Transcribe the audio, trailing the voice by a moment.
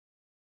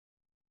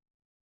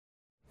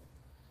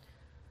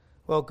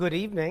Well, good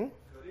evening.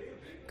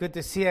 Good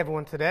to see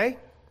everyone today.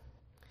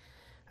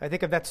 I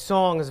think of that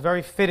song as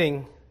very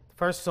fitting, the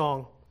first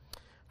song,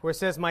 where it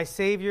says, my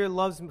Savior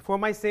loves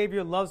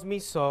me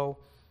so,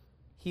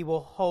 He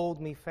will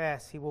hold me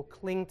fast. He will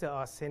cling to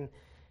us, and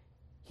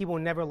He will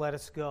never let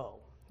us go,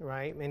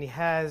 right? And He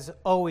has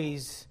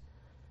always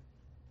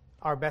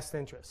our best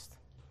interest,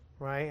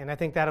 right? And I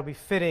think that'll be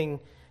fitting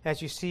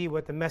as you see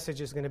what the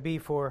message is going to be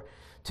for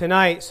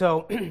tonight.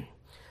 So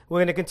we're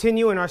going to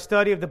continue in our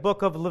study of the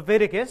book of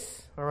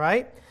Leviticus, all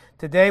right?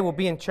 Today we'll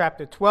be in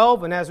chapter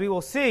 12, and as we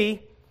will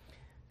see,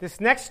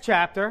 this next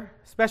chapter,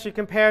 especially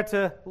compared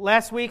to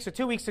last week's or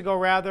 2 weeks ago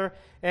rather,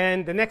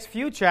 and the next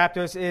few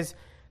chapters is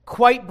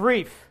quite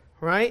brief,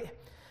 right?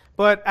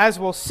 But as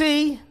we'll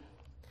see,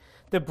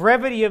 the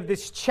brevity of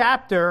this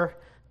chapter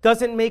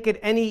doesn't make it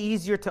any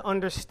easier to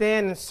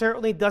understand and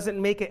certainly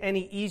doesn't make it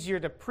any easier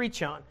to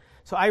preach on.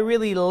 So I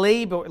really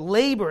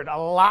labored a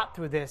lot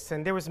through this,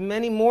 and there was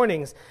many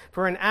mornings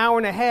for an hour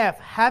and a half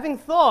having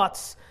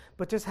thoughts,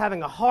 but just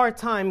having a hard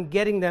time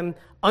getting them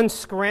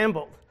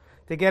unscrambled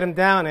to get them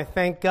down. I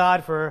thank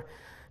God for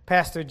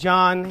Pastor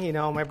John,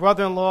 my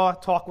brother-in-law.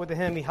 Talk with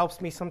him. He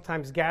helps me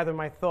sometimes gather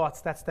my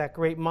thoughts. That's that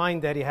great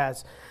mind that he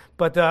has.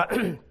 But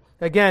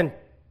again,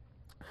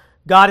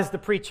 God is the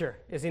preacher,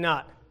 is He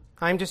not?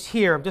 I'm just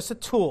here. I'm just a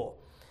tool.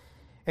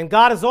 And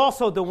God is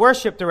also the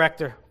worship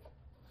director.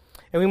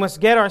 And we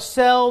must get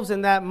ourselves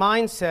in that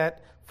mindset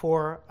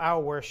for our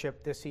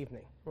worship this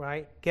evening,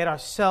 right? Get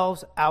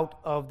ourselves out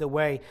of the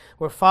way.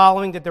 We're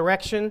following the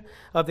direction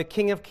of the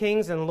King of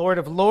Kings and Lord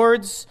of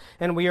Lords,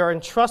 and we are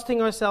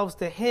entrusting ourselves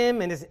to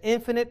Him and His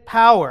infinite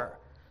power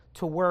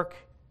to work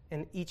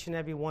in each and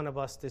every one of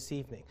us this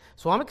evening.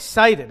 So I'm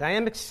excited. I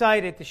am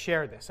excited to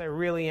share this. I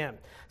really am.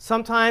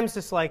 Sometimes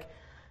it's like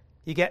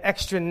you get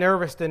extra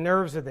nervous. The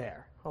nerves are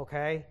there,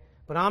 okay?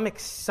 But I'm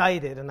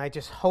excited, and I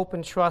just hope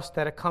and trust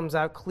that it comes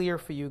out clear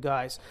for you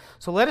guys.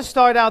 So let us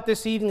start out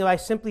this evening by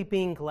simply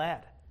being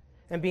glad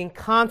and being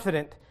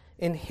confident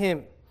in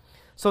Him.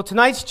 So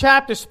tonight's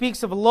chapter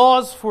speaks of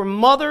laws for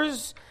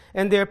mothers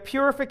and their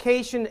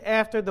purification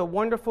after the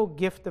wonderful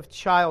gift of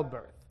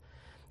childbirth.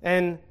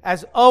 And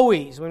as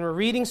always, when we're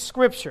reading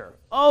Scripture,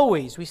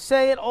 always, we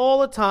say it all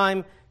the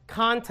time,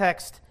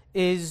 context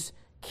is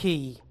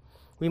key.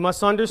 We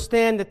must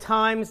understand the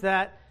times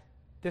that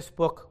this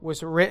book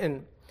was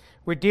written.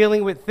 We're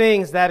dealing with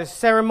things that is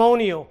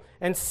ceremonial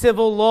and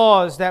civil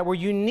laws that were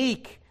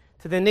unique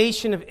to the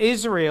nation of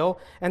Israel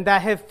and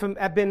that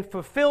have been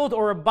fulfilled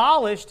or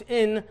abolished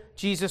in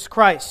Jesus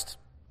Christ.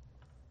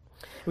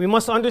 We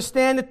must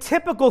understand the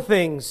typical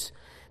things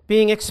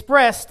being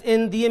expressed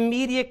in the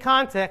immediate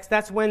context.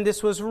 That's when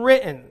this was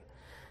written.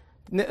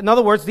 In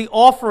other words, the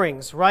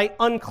offerings, right?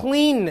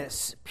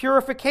 Uncleanness,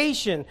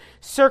 purification,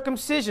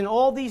 circumcision,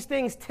 all these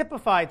things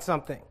typified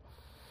something.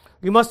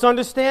 We must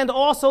understand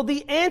also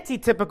the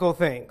anti-typical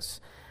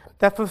things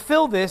that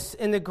fulfill this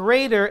in the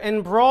greater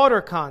and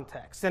broader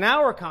context, in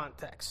our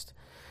context.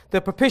 The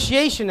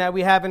propitiation that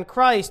we have in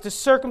Christ, the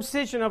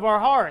circumcision of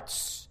our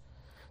hearts,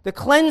 the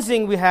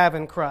cleansing we have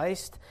in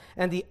Christ,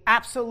 and the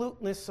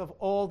absoluteness of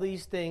all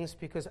these things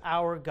because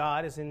our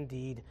God is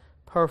indeed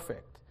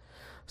perfect.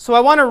 So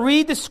I want to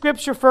read the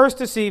Scripture first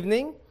this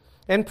evening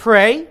and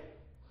pray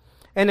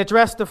and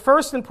address the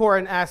first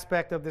important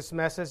aspect of this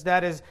message,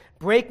 that is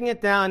breaking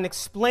it down and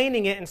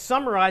explaining it and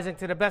summarizing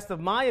to the best of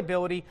my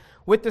ability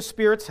with the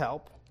Spirit's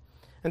help.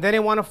 And then I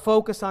want to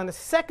focus on the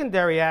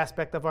secondary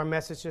aspect of our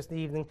message this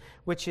evening,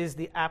 which is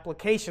the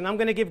application. I'm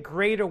going to give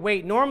greater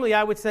weight. Normally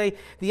I would say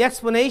the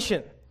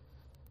explanation.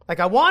 Like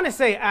I want to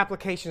say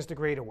application is the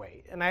greater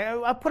weight, and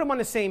I put them on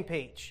the same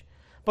page.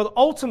 But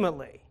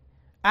ultimately,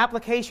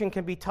 application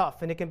can be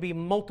tough, and it can be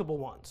multiple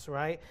ones,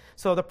 right?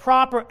 So the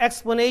proper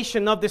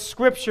explanation of the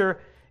Scripture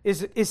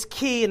is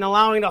key in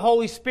allowing the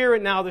Holy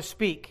Spirit now to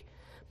speak.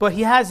 But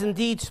He has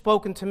indeed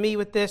spoken to me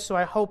with this, so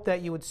I hope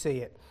that you would see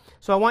it.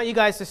 So I want you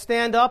guys to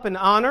stand up in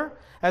honor,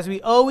 as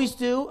we always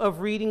do,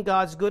 of reading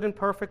God's good and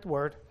perfect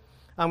Word.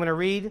 I'm going to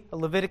read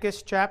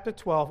Leviticus chapter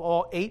 12,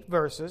 all 8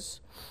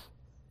 verses,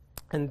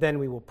 and then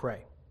we will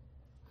pray.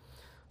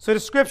 So the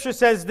Scripture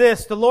says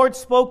this: the Lord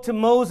spoke to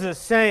Moses,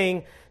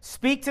 saying,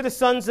 speak to the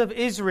sons of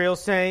Israel,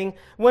 saying,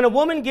 when a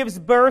woman gives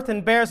birth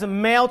and bears a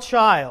male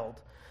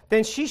child,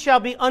 then she shall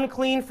be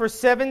unclean for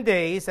 7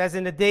 days, as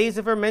in the days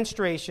of her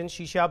menstruation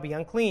she shall be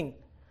unclean.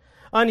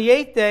 On the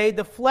 8th day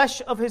the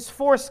flesh of his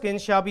foreskin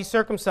shall be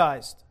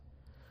circumcised.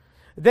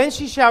 Then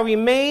she shall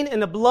remain in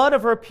the blood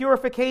of her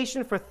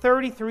purification for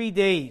 33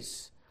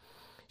 days.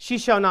 She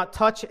shall not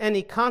touch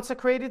any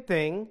consecrated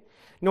thing,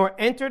 nor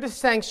enter the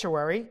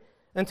sanctuary,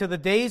 until the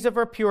days of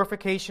her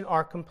purification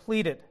are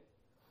completed.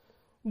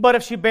 But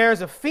if she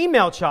bears a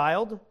female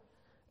child,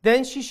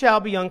 then she shall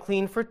be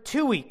unclean for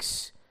 2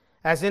 weeks,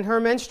 as in her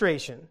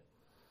menstruation,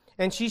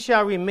 and she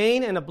shall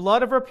remain in the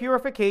blood of her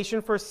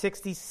purification for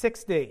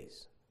 66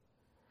 days.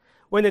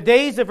 When the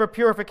days of her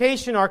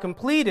purification are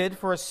completed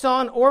for a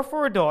son or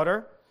for a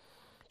daughter,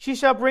 she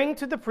shall bring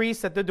to the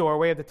priest at the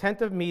doorway of the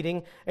tent of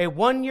meeting a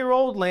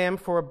 1-year-old lamb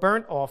for a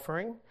burnt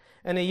offering,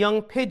 and a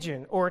young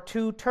pigeon or a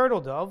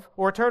turtle dove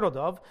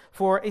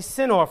for a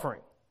sin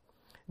offering.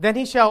 Then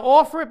he shall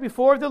offer it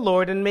before the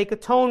Lord and make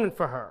atonement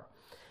for her,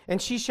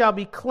 and she shall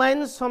be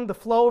cleansed from the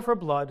flow of her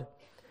blood.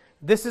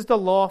 This is the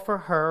law for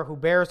her who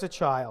bears a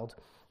child,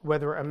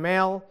 whether a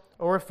male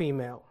or a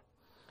female.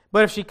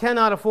 But if she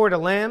cannot afford a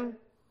lamb,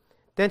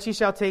 then she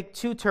shall take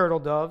 2 turtle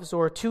doves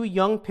or 2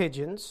 young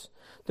pigeons,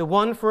 the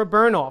one for a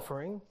burnt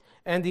offering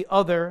and the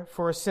other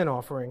for a sin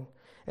offering.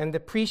 And the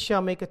priest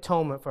shall make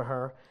atonement for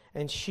her,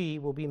 and she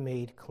will be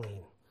made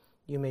clean.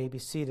 You may be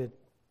seated.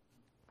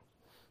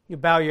 You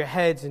bow your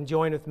heads and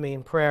join with me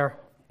in prayer.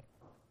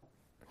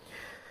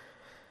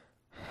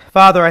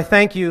 Father, I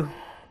thank you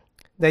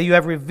that you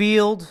have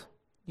revealed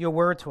your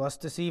word to us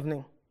this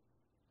evening.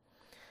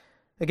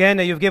 Again,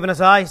 that you've given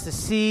us eyes to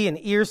see and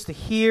ears to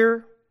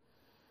hear,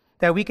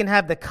 that we can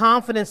have the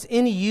confidence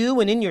in you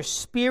and in your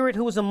Spirit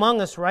who is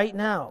among us right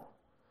now.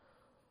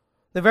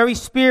 The very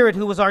Spirit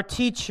who was our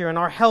teacher and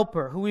our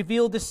helper, who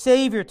revealed the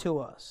Savior to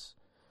us,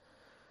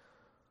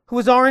 who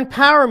is our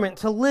empowerment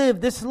to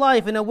live this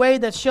life in a way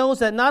that shows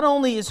that not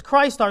only is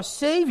Christ our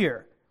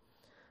Savior,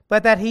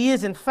 but that He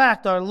is in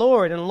fact our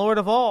Lord and Lord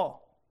of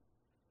all.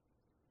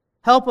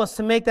 Help us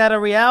to make that a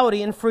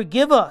reality and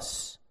forgive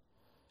us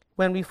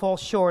when we fall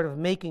short of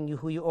making you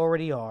who you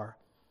already are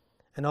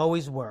and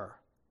always were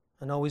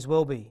and always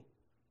will be.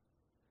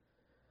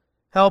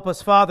 Help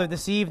us, Father,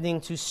 this evening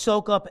to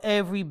soak up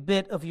every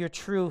bit of your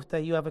truth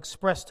that you have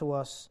expressed to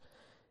us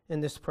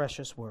in this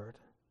precious word.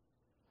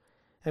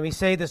 And we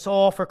say this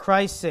all for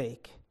Christ's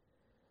sake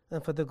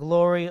and for the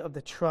glory of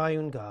the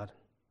triune God.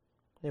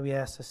 May we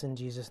ask this in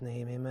Jesus'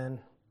 name, amen.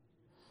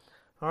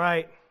 All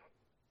right.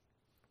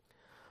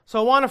 So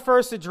I want to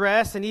first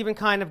address and even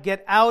kind of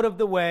get out of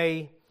the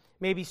way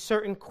maybe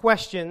certain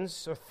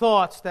questions or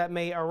thoughts that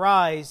may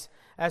arise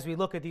as we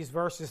look at these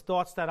verses,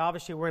 thoughts that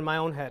obviously were in my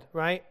own head,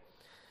 right?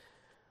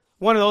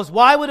 One of those,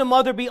 why would a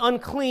mother be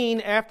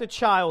unclean after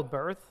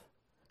childbirth,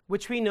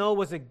 which we know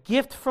was a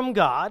gift from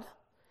God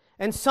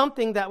and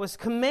something that was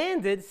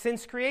commanded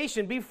since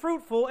creation? Be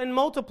fruitful and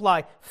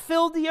multiply.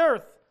 Fill the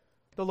earth,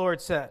 the Lord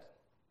said.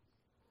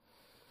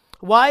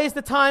 Why is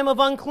the time of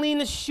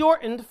uncleanness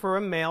shortened for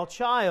a male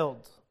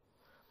child?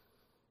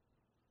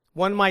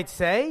 One might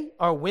say,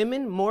 are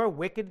women more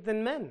wicked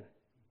than men?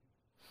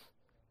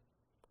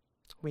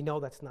 We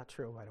know that's not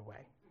true, by the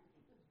way.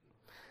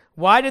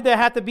 Why did there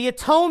have to be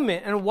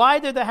atonement? And why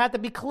did there have to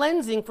be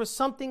cleansing for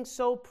something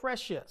so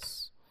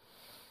precious?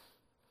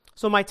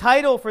 So my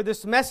title for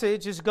this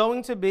message is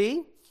going to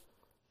be,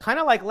 kind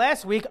of like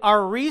last week,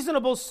 Our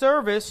Reasonable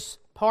Service,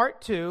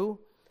 Part 2,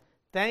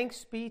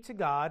 Thanks Be to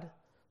God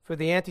for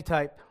the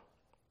Antitype.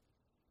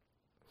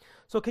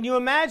 So can you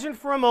imagine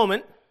for a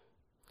moment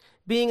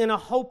being in a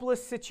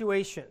hopeless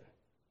situation?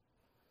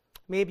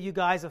 Maybe you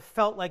guys have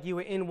felt like you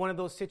were in one of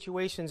those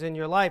situations in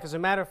your life. As a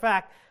matter of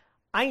fact,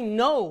 I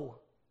know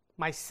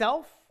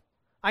myself,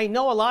 I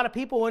know a lot of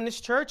people in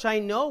this church, I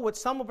know what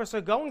some of us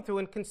are going through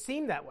and can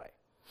seem that way.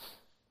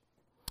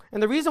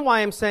 And the reason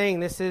why I'm saying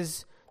this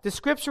is the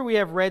scripture we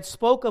have read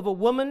spoke of a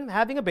woman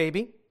having a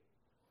baby,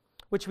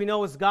 which we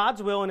know is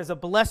God's will and is a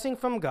blessing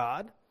from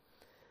God,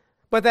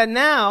 but that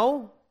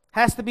now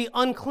has to be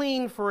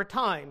unclean for a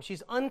time.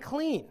 She's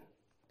unclean.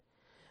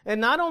 And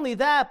not only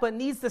that, but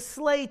needs to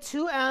slay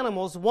 2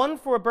 animals, one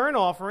for a burnt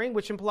offering,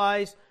 which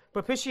implies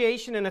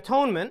propitiation and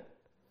atonement,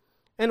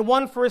 and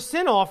one for a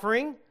sin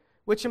offering,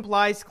 which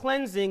implies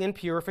cleansing and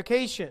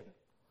purification.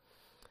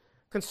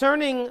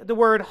 Concerning the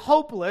word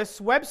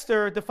hopeless,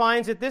 Webster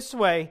defines it this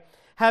way: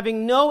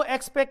 having no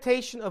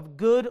expectation of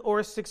good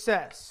or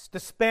success,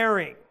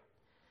 despairing.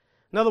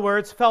 In other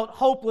words, felt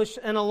hopeless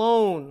and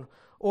alone,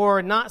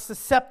 or not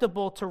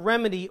susceptible to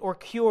remedy or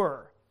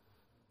cure.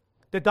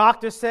 The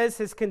doctor says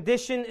his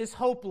condition is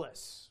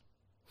hopeless.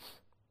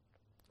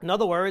 In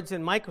other words,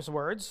 in Micah's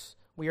words,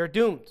 we are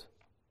doomed.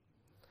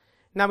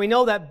 Now we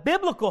know that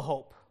biblical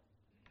hope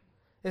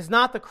is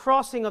not the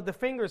crossing of the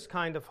fingers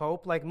kind of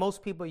hope like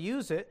most people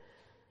use it,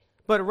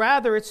 but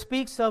rather it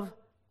speaks of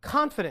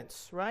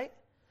confidence, right?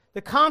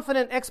 The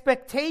confident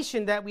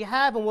expectation that we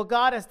have in what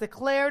God has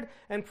declared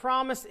and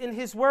promised in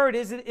His Word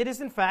is it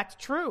is in fact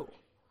true.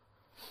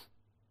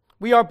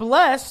 We are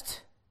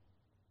blessed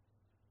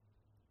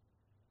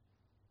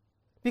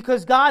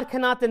because God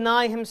cannot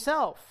deny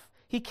Himself.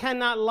 He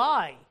cannot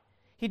lie.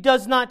 He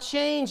does not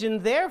change,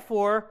 and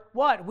therefore,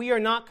 what? We are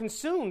not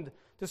consumed,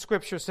 the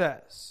Scripture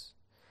says.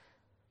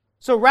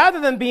 So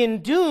rather than being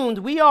doomed,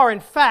 we are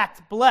in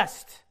fact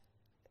blessed.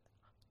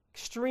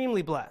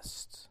 Extremely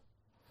blessed.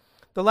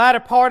 The latter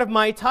part of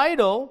my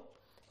title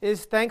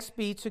is Thanks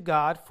Be to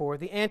God for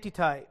the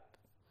Antitype.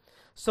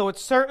 So it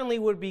certainly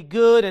would be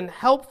good and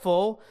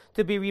helpful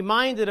to be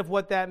reminded of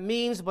what that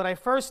means, but I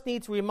first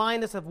need to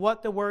remind us of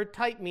what the word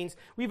type means.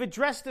 We've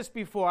addressed this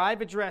before.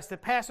 I've addressed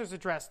it. Pastors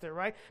addressed it,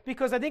 right?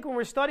 Because I think when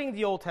we're studying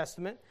the Old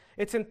Testament,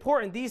 it's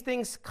important. These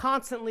things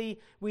constantly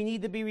we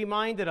need to be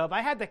reminded of.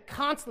 I had to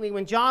constantly,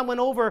 when John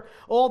went over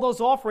all those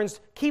offerings,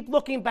 keep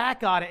looking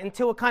back at it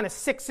until it kind of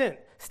sticks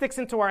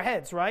into our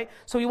heads, right?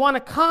 So we want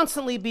to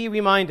constantly be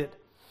reminded.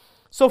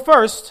 So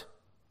first,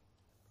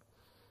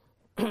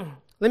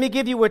 Let me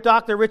give you what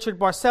Dr. Richard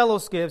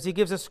Barcelos gives. He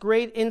gives us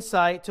great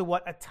insight to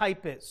what a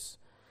type is.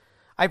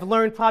 I've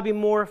learned probably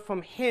more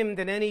from him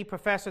than any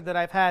professor that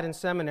I've had in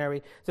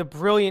seminary. He's a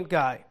brilliant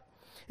guy.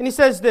 And he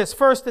says this: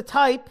 first, a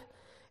type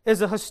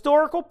is a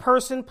historical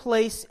person,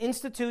 place,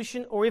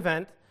 institution, or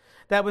event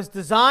that was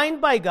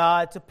designed by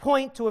God to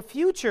point to a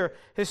future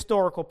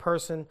historical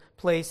person,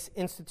 place,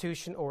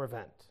 institution, or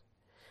event.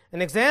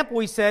 An example,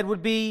 he said,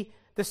 would be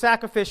the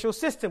sacrificial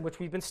system, which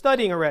we've been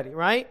studying already,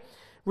 right?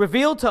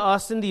 Revealed to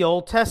us in the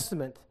Old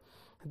Testament.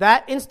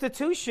 That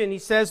institution, he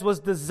says,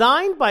 was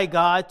designed by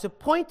God to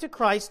point to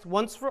Christ's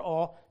once for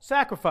all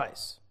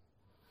sacrifice.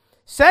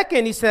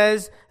 Second, he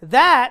says,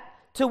 that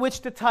to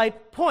which the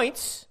type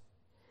points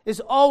is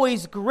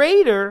always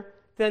greater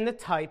than the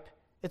type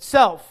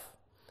itself.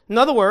 In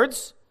other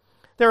words,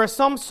 there is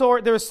some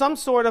sort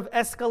of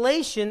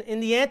escalation in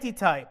the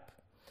antitype.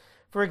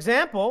 For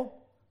example,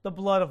 the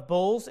blood of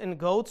bulls and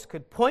goats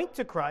could point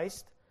to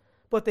Christ,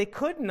 but they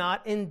could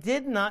not and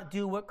did not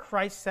do what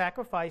Christ's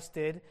sacrifice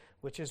did,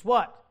 which is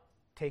what?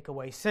 Take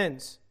away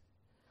sins.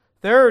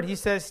 Third, he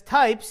says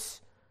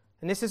types,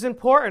 and this is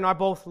important, are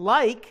both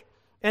like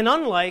and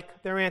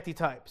unlike their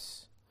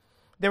antitypes.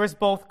 There is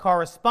both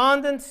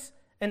correspondence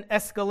and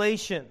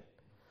escalation.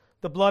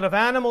 The blood of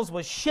animals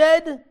was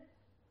shed,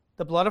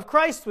 the blood of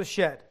Christ was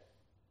shed.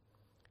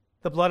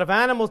 The blood of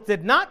animals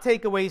did not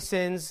take away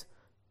sins.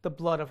 The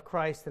blood of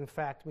Christ, in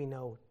fact, we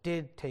know,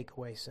 did take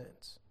away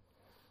sins.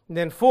 And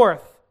then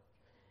fourth,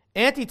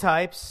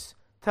 antitypes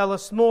tell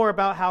us more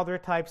about how their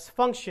types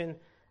function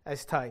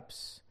as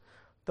types.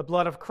 The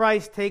blood of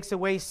Christ takes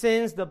away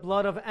sins. The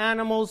blood of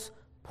animals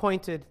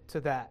pointed to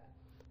that.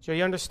 So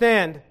you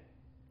understand?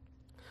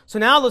 So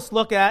now let's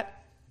look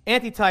at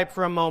antitype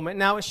for a moment.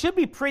 Now it should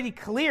be pretty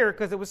clear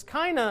because it was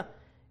kind of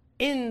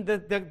in the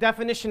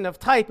definition of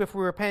type if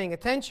we were paying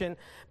attention.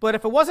 But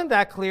if it wasn't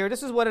that clear,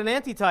 this is what an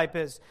antitype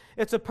is.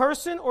 It's a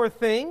person or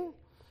thing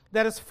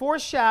that is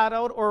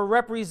foreshadowed or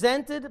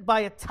represented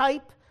by a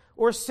type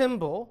or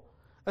symbol,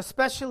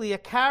 especially a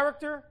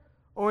character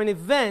or an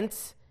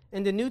event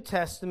in the New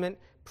Testament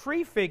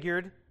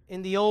prefigured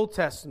in the Old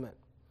Testament.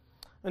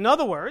 In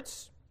other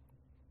words,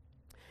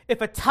 if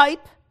a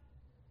type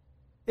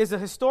is a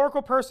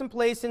historical person,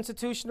 place,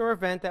 institution, or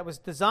event that was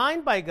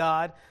designed by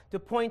God to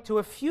point to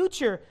a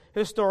future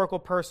historical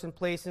person,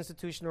 place,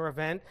 institution, or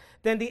event,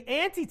 then the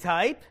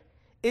antitype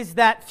is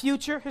that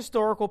future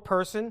historical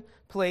person,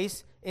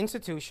 place,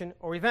 institution,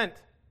 or event.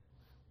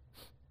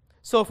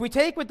 So if we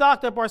take what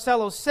Dr.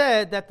 Barcelos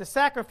said, that the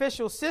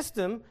sacrificial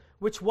system,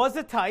 which was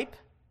a type,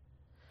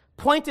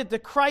 pointed to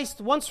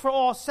Christ's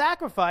once-for-all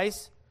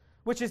sacrifice,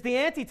 which is the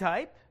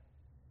antitype,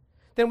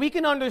 then we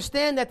can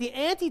understand that the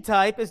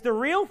antitype is the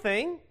real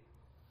thing,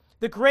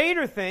 the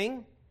greater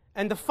thing,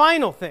 and the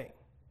final thing.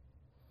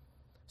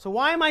 So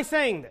why am I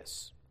saying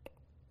this?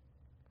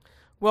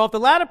 Well, if the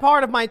latter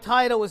part of my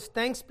title is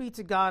Thanks Be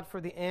to God for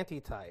the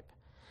Antitype,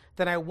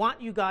 then I want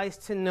you guys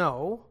to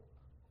know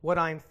what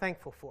I'm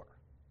thankful for,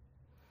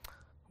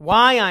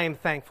 why I am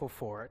thankful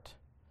for it,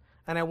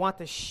 and I want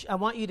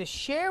you to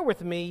share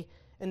with me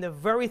in the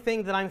very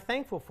thing that I'm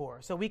thankful for,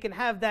 so we can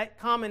have that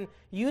common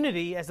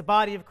unity as the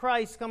body of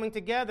Christ coming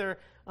together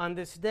on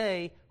this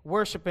day,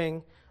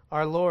 worshiping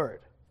our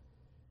Lord.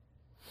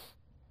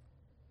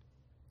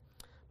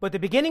 But the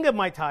beginning of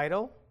my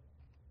title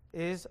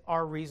is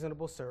Our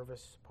Reasonable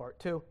Service, Part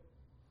 2.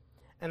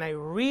 And I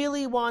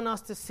really want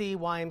us to see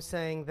why I'm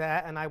saying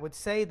that, and I would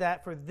say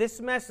that for this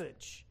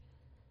message,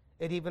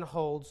 it even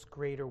holds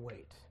greater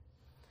weight.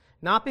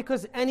 Not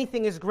because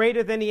anything is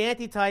greater than the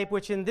antitype,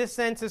 which in this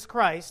sense is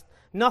Christ.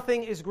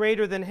 Nothing is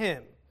greater than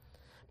him.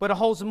 But it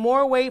holds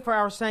more weight for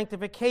our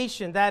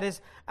sanctification. That is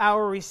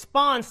our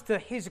response to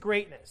his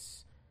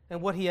greatness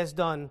and what he has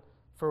done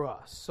for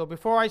us. So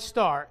before I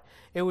start,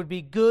 it would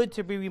be good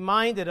to be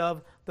reminded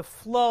of the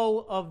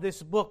flow of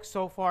this book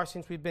so far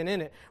since we've been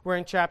in it. We're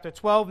in chapter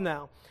 12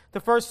 now. The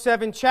first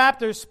 7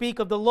 chapters speak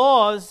of the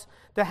laws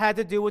that had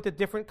to do with the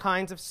different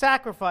kinds of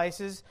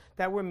sacrifices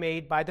that were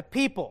made by the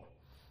people.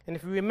 And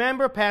if you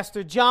remember,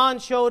 Pastor John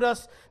showed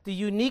us the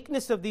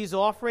uniqueness of these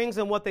offerings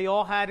and what they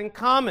all had in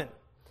common.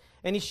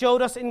 And he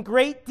showed us in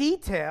great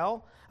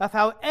detail of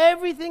how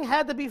everything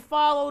had to be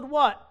followed,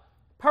 what?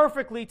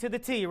 Perfectly to the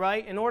T,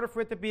 right? In order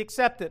for it to be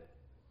accepted.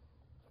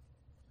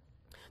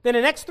 Then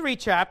the next 3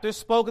 chapters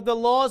spoke of the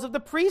laws of the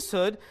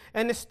priesthood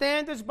and the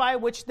standards by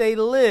which they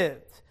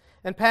lived.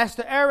 And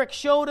Pastor Eric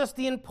showed us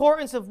the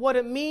importance of what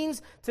it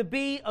means to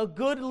be a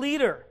good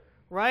leader,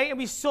 right? And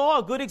we saw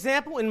a good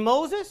example in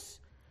Moses.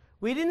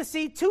 We didn't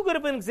see too good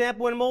of an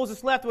example when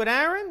Moses left with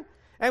Aaron,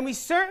 and we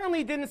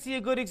certainly didn't see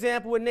a good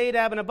example with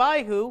Nadab and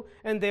Abihu,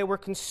 and they were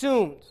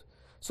consumed.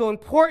 So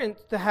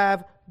important to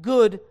have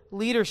good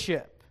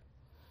leadership.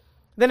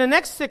 Then the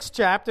next 6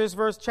 chapters,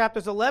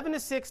 chapters 11 to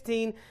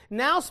 16,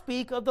 now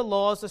speak of the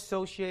laws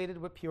associated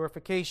with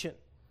purification.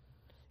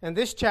 And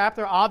this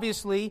chapter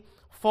obviously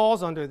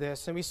falls under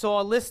this. And we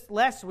saw a list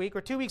last week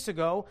or 2 weeks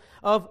ago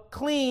of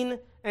clean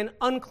and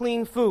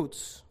unclean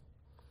foods.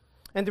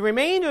 And the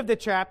remainder of the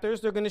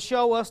chapters, they're going to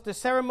show us the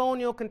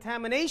ceremonial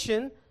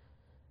contamination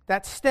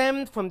that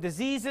stemmed from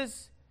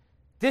diseases,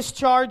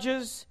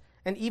 discharges,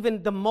 and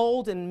even the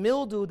mold and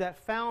mildew that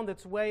found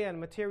its way on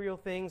material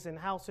things in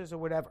houses or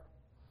whatever.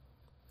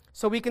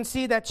 So we can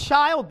see that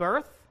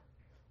childbirth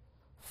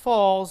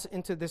falls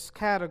into this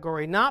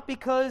category, not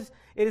because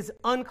it is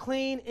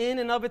unclean in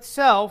and of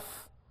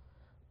itself,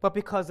 but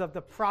because of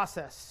the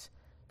process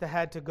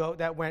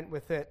that went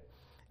with it.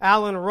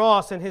 Alan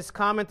Ross, in his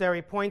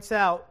commentary, points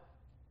out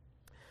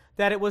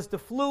that it was the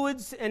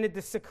fluids and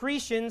the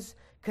secretions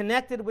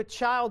connected with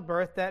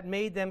childbirth that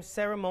made them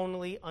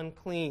ceremonially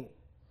unclean.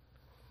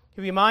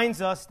 He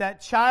reminds us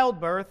that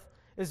childbirth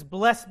is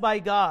blessed by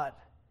God.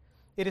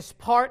 It is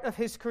part of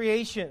His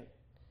creation.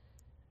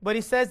 But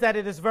he says that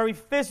it is very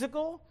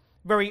physical,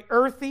 very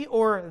earthy,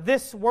 or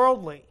this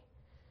worldly,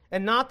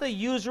 and not the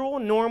usual,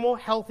 normal,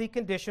 healthy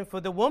condition for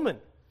the woman.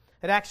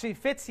 It actually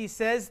fits, he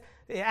says,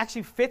 it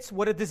actually fits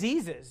what a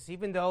disease is,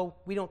 even though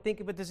we don't think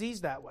of a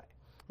disease that way,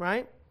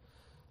 right?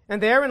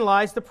 And therein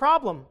lies the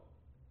problem.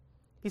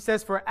 He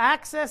says, for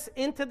access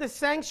into the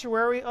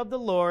sanctuary of the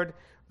Lord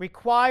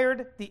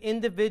required the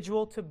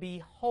individual to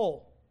be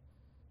whole.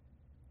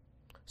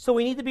 So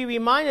we need to be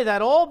reminded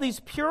that all these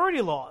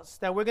purity laws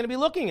that we're going to be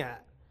looking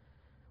at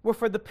were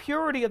for the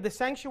purity of the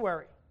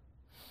sanctuary.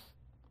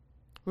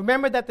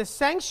 Remember that the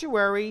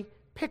sanctuary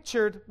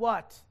pictured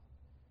what?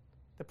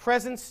 The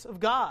presence of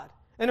God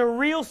in a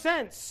real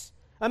sense,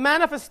 a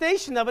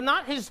manifestation of it,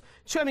 not His.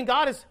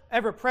 God is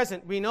ever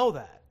present, we know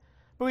that.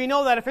 But we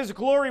know that if His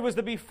glory was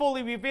to be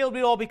fully revealed,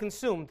 we'd all be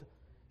consumed.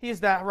 He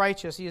is that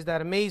righteous, He is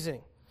that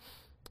amazing.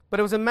 But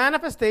it was a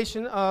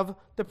manifestation of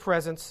the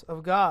presence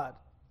of God.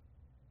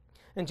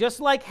 And just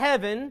like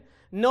heaven,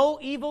 no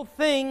evil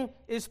thing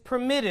is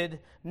permitted.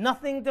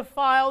 Nothing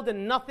defiled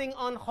and nothing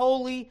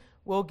unholy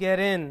will get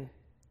in.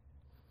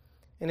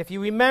 And if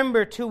you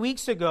remember 2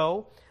 weeks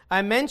ago,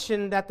 I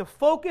mentioned that the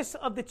focus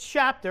of the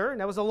chapter,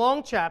 and that was a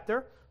long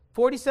chapter,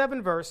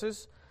 47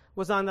 verses,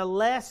 was on the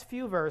last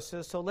few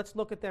verses. So let's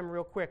look at them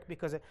real quick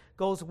because it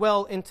goes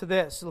well into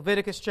this.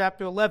 Leviticus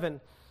chapter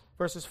 11,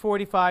 verses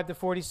 45 to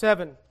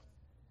 47.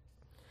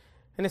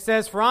 And it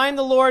says, for I am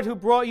the Lord who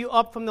brought you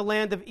up from the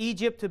land of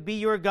Egypt to be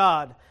your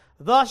God.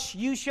 Thus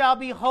you shall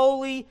be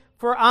holy,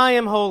 for I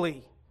am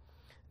holy.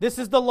 This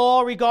is the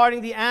law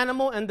regarding the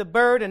animal and the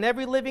bird and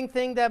every living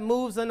thing that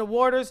moves on the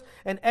waters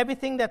and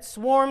everything that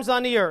swarms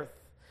on the earth,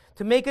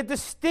 to make a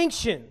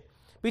distinction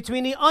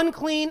between the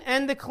unclean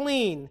and the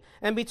clean,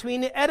 and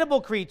between the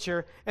edible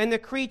creature and the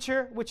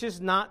creature which is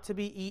not to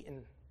be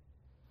eaten.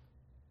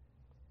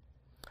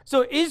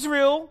 So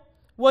Israel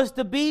was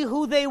to be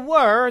who they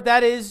were,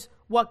 that is,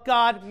 what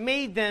God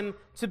made them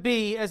to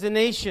be as a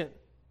nation.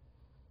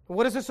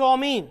 What does this all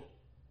mean?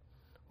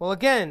 Well,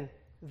 again,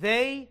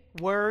 they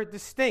were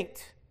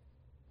distinct.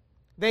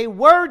 They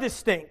were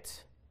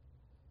distinct.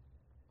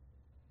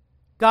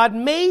 God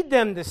made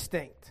them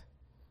distinct.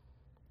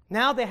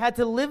 Now they had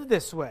to live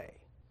this way.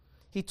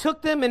 He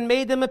took them and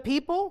made them a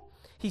people.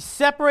 He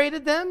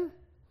separated them.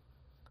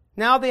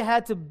 Now they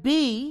had to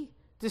be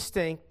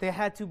distinct. They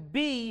had to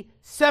be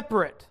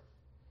separate.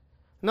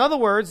 In other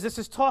words, this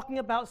is talking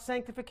about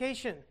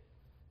sanctification,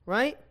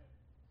 right?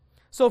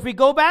 So if we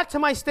go back to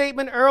my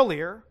statement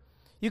earlier,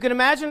 you can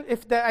imagine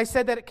I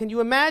said that, can you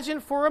imagine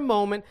for a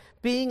moment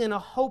being in a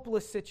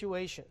hopeless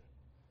situation?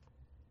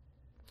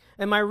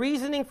 And my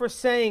reasoning for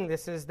saying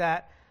this is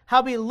that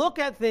how we look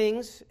at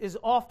things is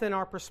often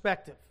our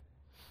perspective.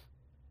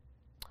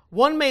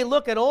 One may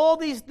look at all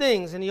these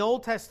things in the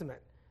Old Testament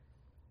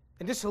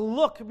and just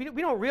look, we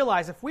don't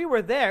realize if we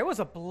were there, it was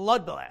a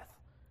bloodbath,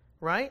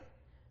 right?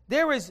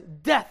 There is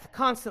death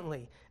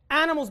constantly,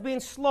 animals being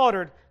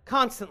slaughtered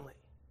constantly.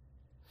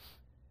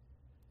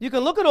 You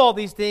can look at all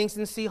these things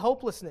and see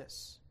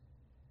hopelessness.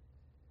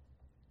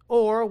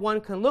 Or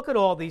one can look at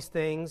all these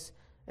things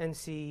and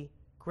see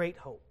great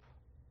hope.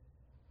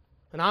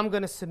 And I'm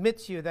going to submit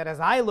to you that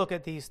as I look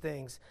at these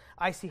things,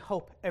 I see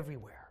hope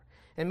everywhere.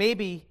 And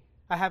maybe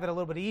I have it a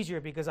little bit easier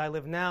because I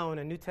live now in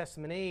a New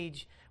Testament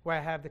age where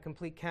I have the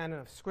complete canon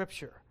of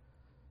Scripture.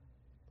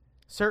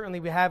 Certainly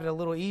we have it a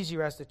little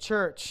easier as the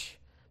church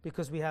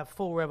because we have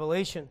full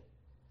revelation.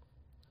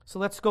 So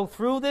let's go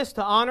through this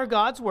to honor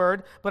God's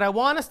word, but I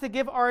want us to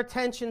give our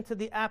attention to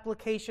the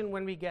application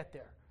when we get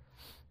there.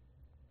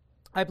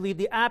 I believe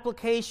the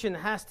application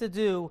has to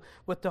do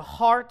with the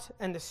heart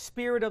and the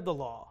spirit of the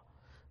law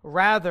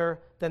rather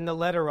than the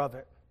letter of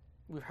it.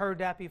 We've heard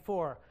that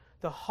before,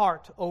 the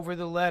heart over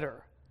the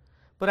letter.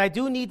 But I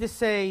do need to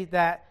say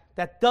that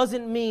that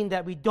doesn't mean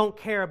that we don't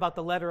care about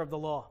the letter of the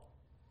law,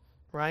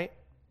 right?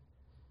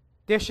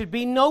 There should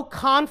be no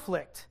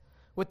conflict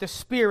with the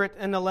spirit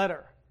and the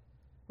letter.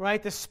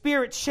 Right? The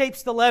Spirit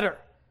shapes the letter.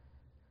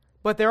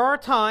 But there are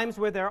times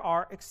where there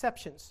are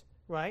exceptions,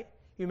 right?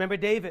 You remember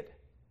David.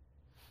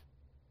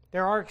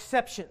 There are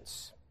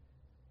exceptions.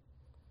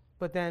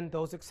 But then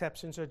those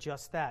exceptions are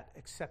just that,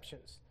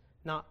 exceptions,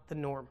 not the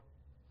norm.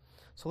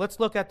 So let's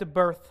look at the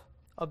birth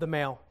of the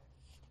male.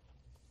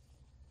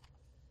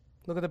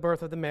 Look at the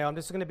birth of the male. And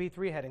this is going to be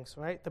 3 headings,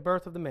 right? The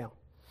birth of the male.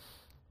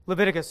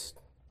 Leviticus,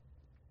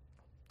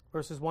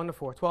 verses 1 to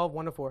 4, 12,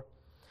 1 to 4.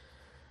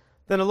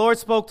 Then the Lord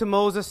spoke to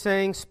Moses,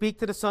 saying, Speak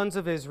to the sons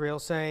of Israel,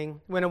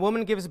 saying, When a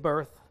woman gives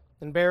birth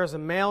and bears a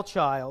male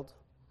child,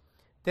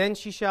 then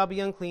she shall be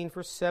unclean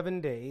for 7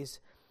 days,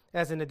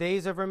 as in the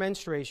days of her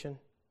menstruation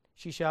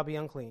she shall be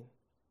unclean.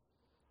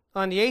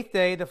 On the 8th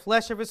day the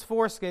flesh of his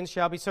foreskin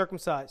shall be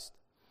circumcised.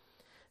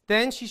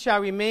 Then she shall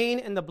remain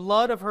in the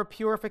blood of her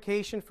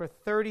purification for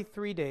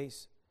 33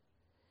 days.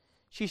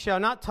 She shall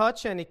not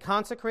touch any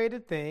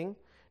consecrated thing,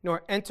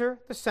 nor enter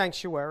the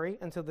sanctuary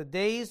until the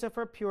days of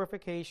her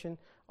purification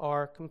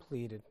are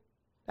completed.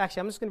 Actually,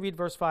 I'm just going to read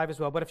verse 5 as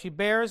well. But if she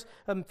bears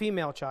a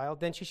female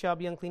child, then she shall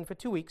be unclean for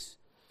 2 weeks,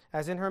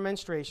 as in her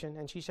menstruation,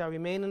 and she shall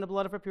remain in the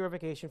blood of her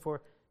purification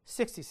for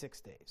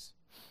 66 days.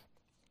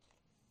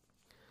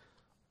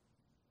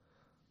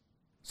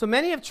 So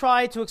many have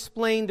tried to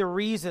explain the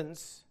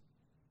reasons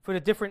for the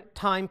different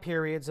time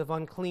periods of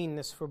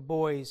uncleanness for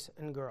boys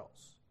and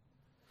girls.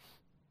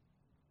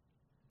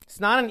 It's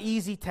not an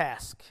easy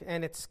task,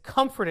 and it's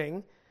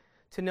comforting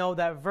to know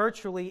that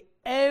virtually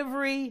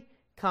every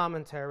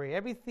commentary,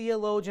 every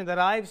theologian that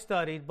I've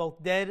studied,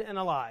 both dead and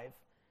alive,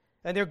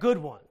 and they're good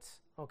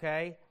ones,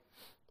 okay,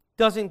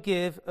 doesn't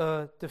give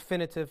a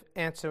definitive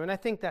answer. And I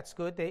think that's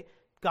good.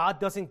 God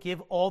doesn't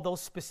give all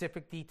those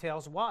specific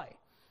details why,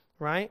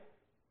 right?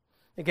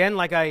 Again,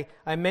 like I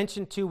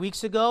mentioned 2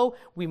 weeks ago,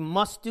 we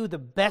must do the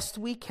best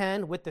we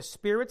can with the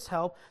Spirit's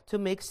help to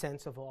make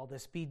sense of all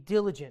this. Be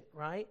diligent,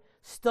 right?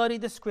 Study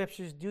the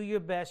Scriptures, do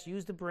your best,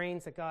 use the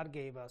brains that God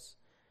gave us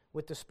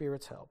with the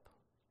Spirit's help.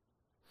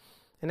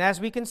 And as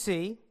we can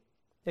see,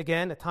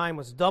 again, the time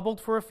was doubled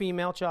for a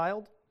female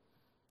child,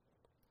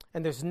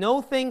 and there's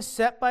no things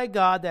set by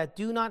God that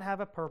do not have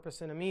a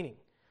purpose and a meaning.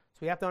 So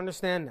we have to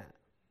understand that.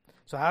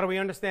 So how do we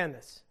understand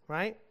this,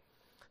 right?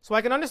 So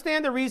I can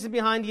understand the reason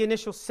behind the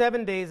initial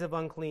 7 days of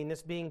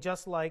uncleanness being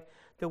just like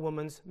the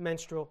woman's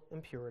menstrual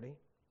impurity.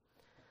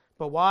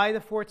 But why the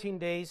 14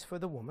 days for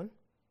the woman?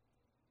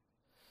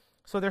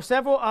 So there are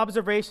several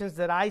observations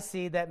that I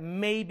see that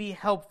may be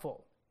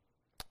helpful.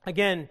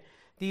 Again,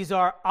 these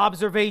are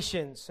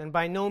observations and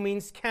by no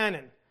means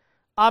canon.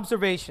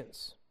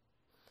 Observations.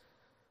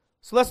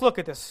 So let's look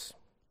at this.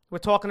 We're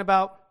talking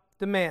about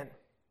the man.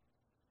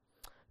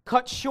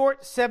 Cut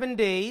short 7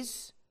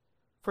 days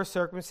for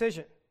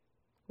circumcision.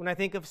 When I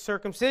think of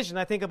circumcision,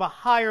 I think of a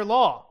higher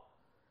law.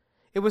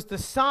 It was the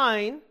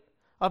sign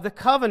of the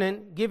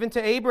covenant given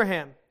to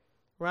Abraham,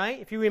 right?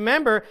 If you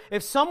remember,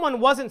 if someone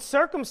wasn't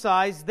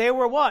circumcised, they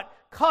were what?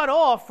 Cut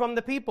off from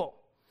the people.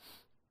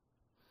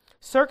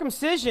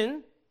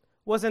 Circumcision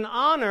was an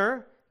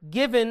honor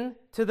given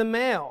to the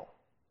male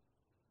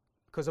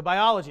because of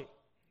biology,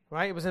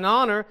 right? It was an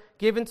honor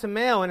given to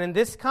male, and in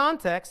this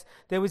context,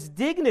 there was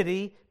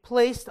dignity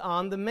placed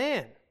on the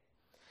man.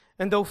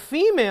 And though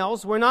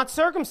females were not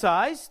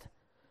circumcised,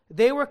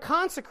 they were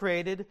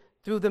consecrated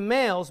through the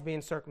males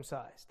being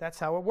circumcised. That's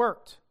how it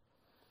worked.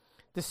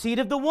 The seed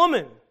of the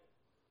woman.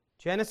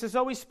 Genesis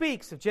always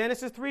speaks of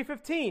Genesis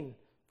 3:15.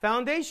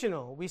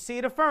 Foundational. We see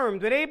it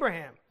affirmed with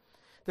Abraham.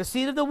 The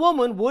seed of the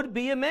woman would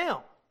be a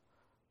male,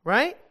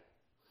 right?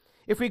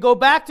 If we go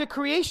back to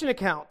creation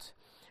account,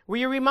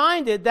 we are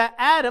reminded that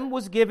Adam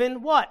was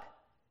given what?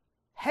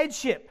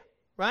 Headship,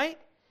 right?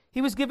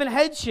 He was given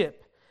headship.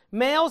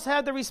 Males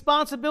had the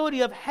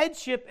responsibility of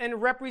headship and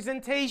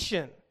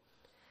representation.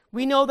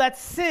 We know that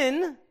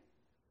sin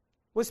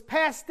was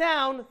passed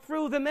down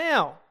through the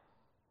male.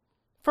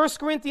 1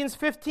 Corinthians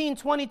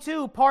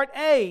 15:22, part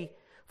A,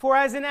 for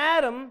as in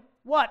Adam,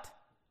 what?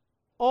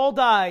 All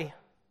die.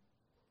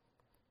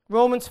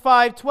 Romans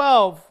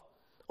 5:12,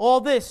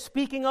 all this,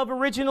 speaking of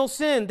original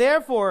sin.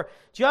 Therefore,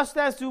 just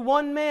as through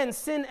one man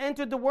sin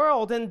entered the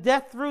world, and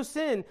death through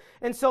sin,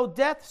 and so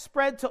death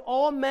spread to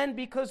all men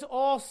because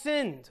all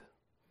sinned.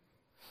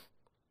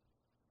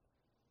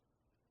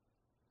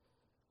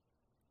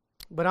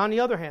 But on the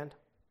other hand,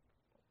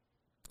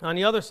 on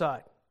the other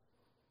side,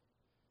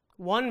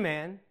 one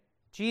man,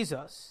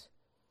 Jesus,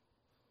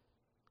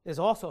 is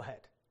also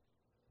head.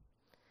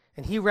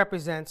 And he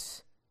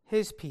represents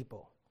his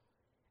people.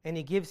 And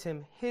he gives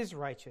him his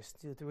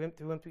righteousness through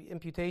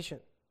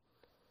imputation.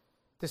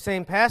 The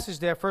same passage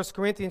there, 1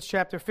 Corinthians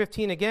chapter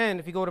 15 again,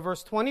 if you go to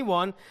verse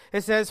 21,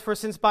 it says, For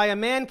since by a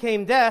man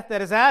came death,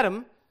 that is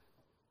Adam,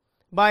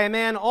 by a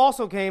man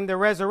also came the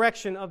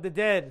resurrection of the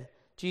dead,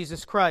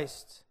 Jesus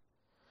Christ.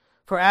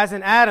 For as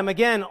in Adam,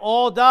 again,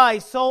 all die,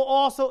 so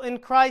also in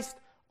Christ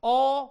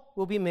all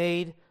will be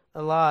made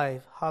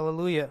alive.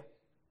 Hallelujah.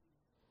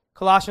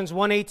 Colossians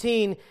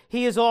 1:18,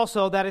 he is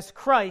also, that is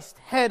Christ,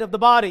 head of the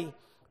body,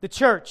 the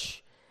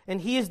church.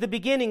 And he is the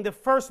beginning, the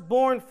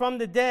firstborn from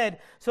the dead,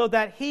 so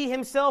that he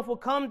himself will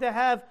come to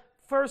have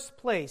first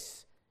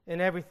place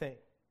in everything.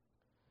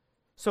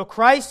 So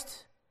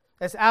Christ,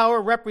 as our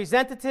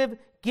representative,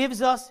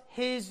 gives us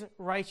his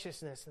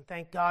righteousness. And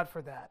thank God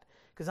for that,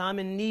 because I'm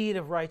in need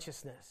of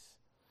righteousness.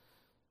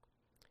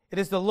 It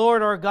is the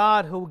Lord our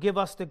God who will give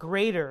us the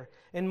greater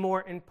and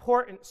more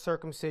important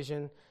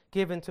circumcision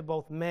given to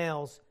both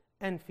males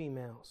and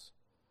females.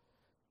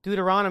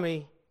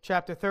 Deuteronomy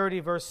chapter 30,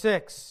 verse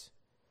 6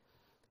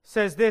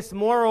 says this,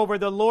 Moreover,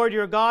 the Lord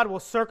your God will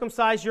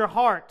circumcise your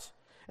heart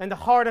and the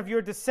heart of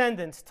your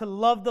descendants, to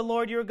love the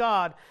Lord your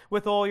God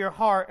with all your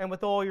heart and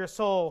with all your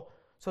soul,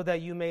 so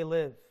that you may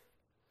live.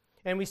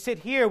 And we sit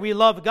here, we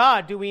love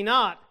God, do we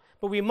not?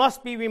 But we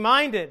must be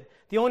reminded,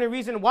 the only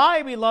reason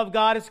why we love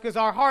God is because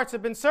our hearts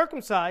have been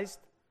circumcised,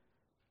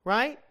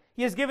 right?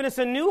 He has given us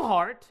a new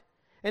heart.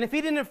 And if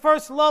He didn't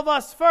first love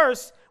us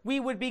first, we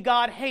would be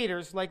God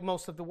haters like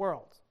most of the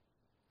world.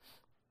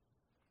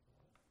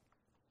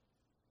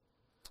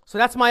 So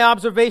that's my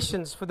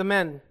observations for the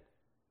men.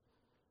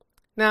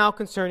 Now,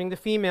 concerning the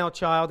female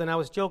child, and I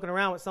was joking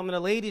around with some of the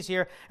ladies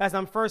here as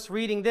I'm first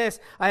reading this.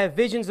 I have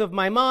visions of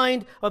my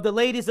mind of the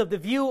ladies of The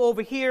View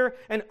over here,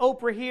 and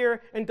Oprah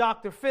here, and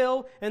Dr.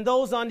 Phil, and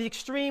those on the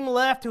extreme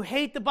left who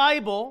hate the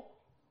Bible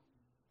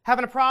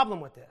having a problem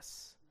with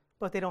this.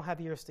 But they don't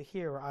have ears to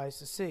hear or eyes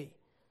to see.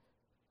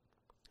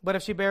 But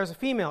if she bears a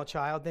female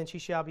child, then she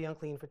shall be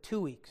unclean for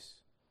 2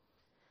 weeks,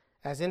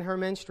 as in her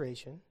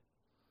menstruation,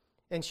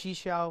 and she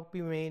shall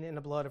remain in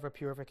the blood of her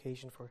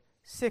purification for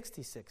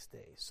 66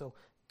 days. So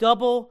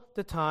double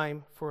the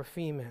time for a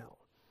female.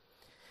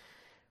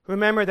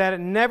 Remember that it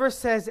never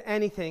says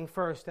anything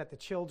first that the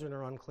children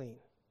are unclean.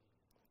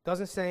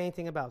 Doesn't say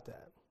anything about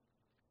that.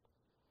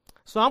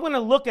 So I'm going to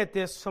look at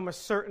this from a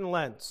certain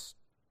lens.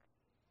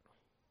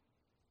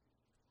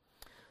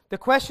 The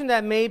question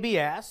that may be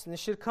asked, and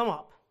this should come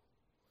up,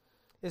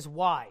 is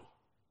why?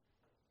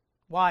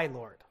 Why,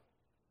 Lord?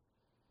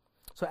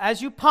 So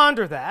as you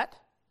ponder that,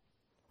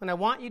 and I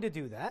want you to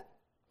do that,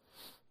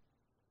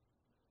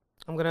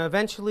 I'm going to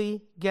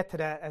eventually get to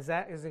that, as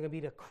that is going to be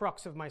the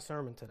crux of my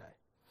sermon today.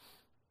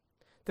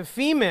 The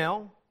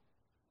female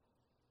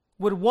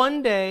would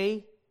one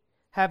day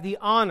have the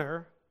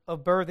honor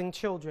of birthing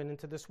children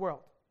into this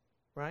world,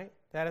 right?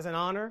 That is an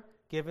honor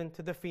given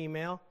to the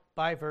female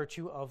by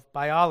virtue of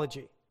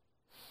biology.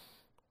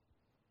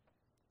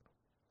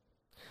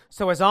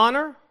 So as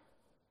honor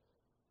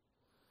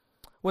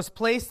was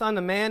placed on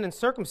the man in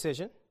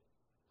circumcision,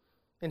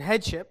 in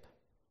headship,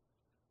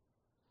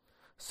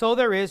 so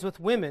there is with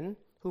women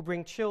who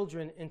bring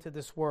children into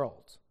this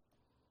world.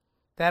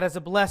 That is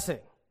a blessing.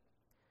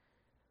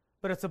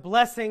 But it's a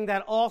blessing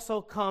that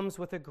also comes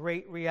with a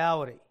great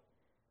reality.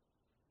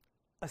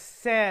 A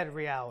sad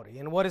reality.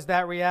 And what is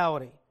that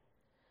reality?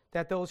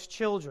 That those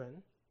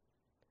children,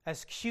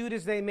 as cute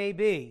as they may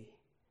be,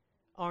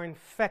 are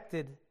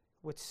infected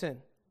with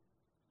sin.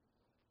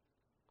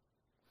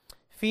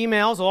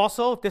 Females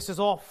also, if this is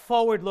all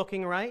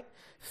forward-looking, right?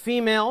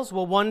 Females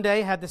will one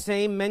day have the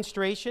same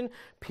menstruation,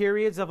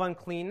 periods of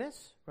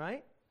uncleanness,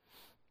 right?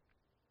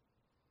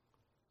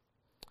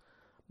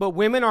 But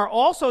women are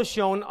also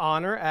shown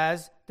honor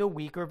as the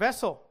weaker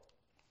vessel.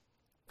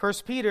 1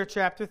 Peter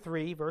chapter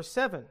 3, verse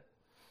 7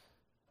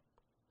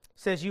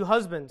 says, "You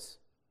husbands,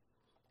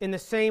 in the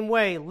same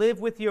way, live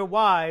with your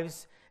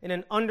wives in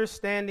an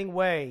understanding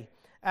way,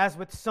 as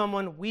with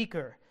someone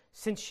weaker,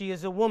 since she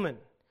is a woman,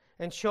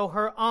 and show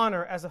her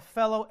honor as a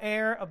fellow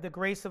heir of the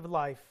grace of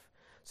life,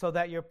 so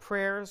that your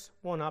prayers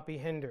will not be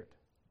hindered."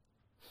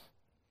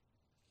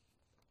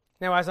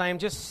 Now, as I am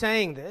just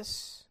saying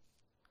this,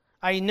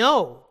 I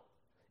know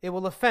it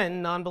will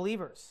offend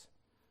non-believers.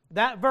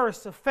 That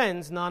verse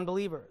offends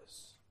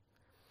non-believers.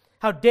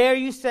 How dare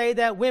you say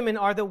that women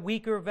are the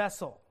weaker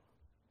vessel?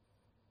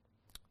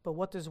 But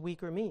what does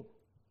weaker mean?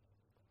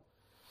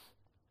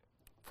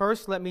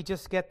 First, let me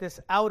just get this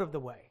out of the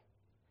way.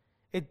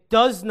 It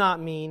does not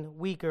mean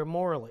weaker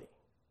morally.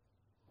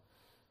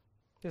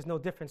 There's no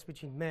difference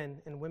between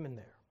men and women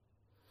there.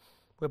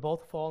 We're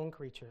both fallen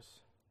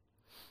creatures.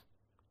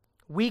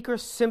 Weaker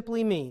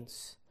simply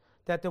means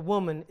that the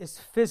woman is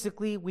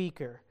physically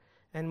weaker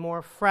and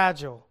more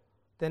fragile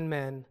than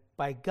men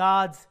by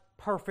God's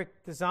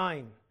perfect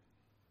design.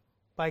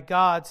 By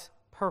God's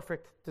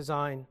perfect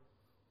design.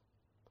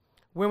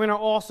 Women are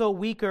also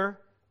weaker,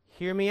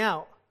 hear me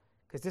out,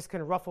 because this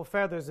can ruffle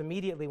feathers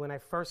immediately when I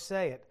first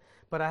say it,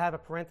 but I have a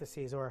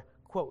parenthesis or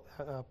a quote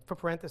for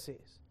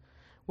parentheses.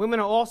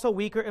 Women are also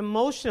weaker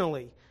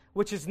emotionally,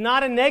 which is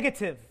not a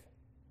negative.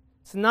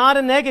 It's not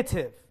a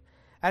negative,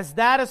 as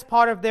that is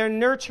part of their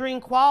nurturing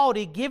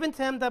quality given to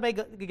them,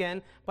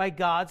 again, by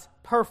God's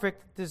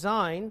perfect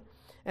design,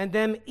 and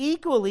them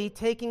equally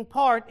taking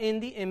part in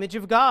the image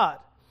of God.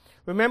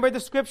 Remember, the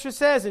scripture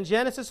says in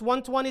Genesis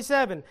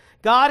 1:27,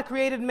 God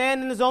created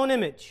man in his own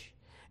image.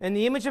 In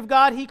the image of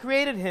God he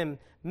created him.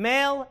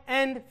 Male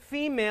and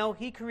female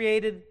he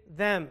created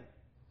them.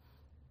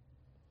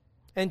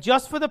 And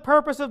just for the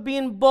purpose of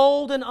being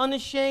bold and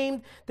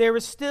unashamed, there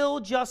is still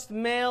just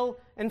male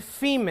and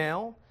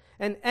female,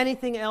 and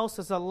anything else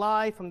is a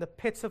lie from the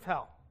pits of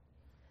hell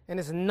and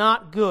is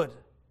not good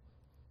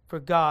for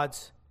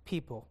God's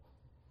people,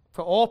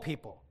 for all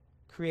people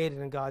created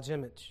in God's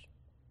image.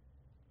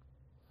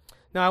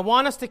 Now, I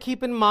want us to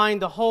keep in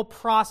mind the whole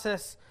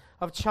process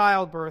of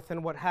childbirth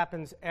and what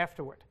happens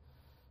afterward.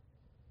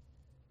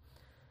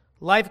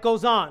 Life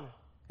goes on,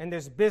 and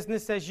there's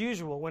business as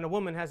usual when a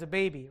woman has a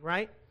baby,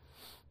 right?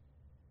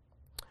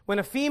 When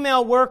a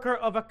female worker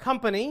of a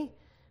company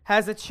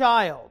has a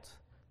child,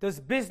 does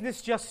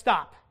business just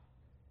stop?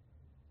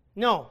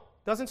 No,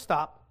 doesn't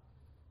stop.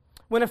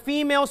 When a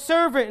female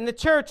servant in the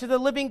church of the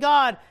living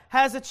God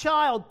has a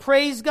child,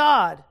 praise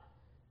God.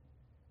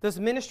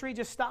 Does ministry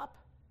just stop?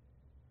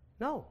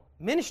 No,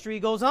 ministry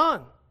goes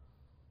on.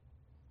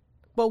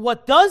 But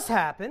what does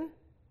happen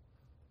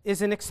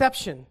is an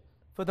exception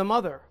for the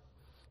mother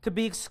to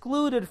be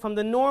excluded from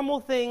the normal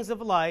things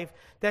of life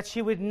that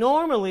she would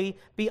normally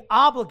be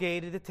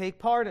obligated to take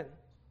part in.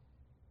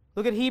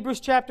 Look at Hebrews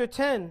chapter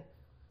 10,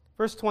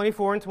 verse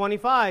 24 and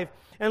 25.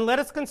 And let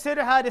us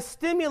consider how to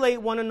stimulate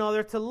one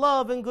another to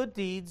love and good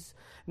deeds,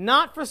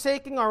 not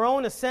forsaking our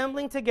own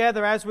assembling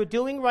together as we're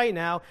doing right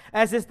now,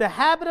 as is the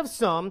habit of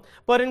some,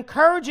 but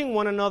encouraging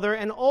one another,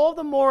 and all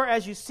the more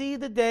as you see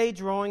the day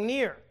drawing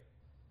near.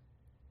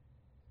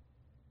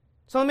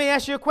 So let me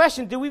ask you a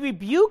question. Do we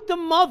rebuke the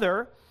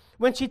mother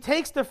when she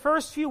takes the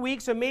first few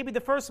weeks or maybe the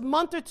first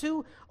month or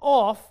two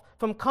off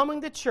from coming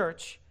to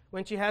church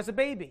when she has a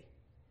baby?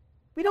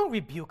 We don't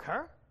rebuke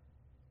her.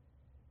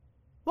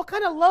 What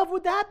kind of love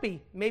would that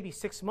be? Maybe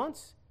 6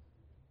 months.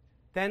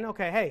 Then,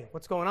 okay, hey,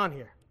 what's going on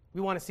here? We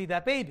want to see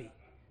that baby,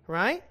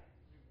 right?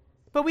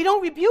 But we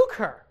don't rebuke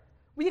her.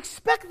 We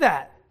expect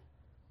that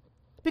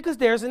because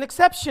there's an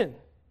exception.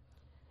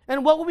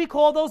 And what would we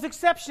call those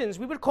exceptions?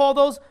 We would call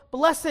those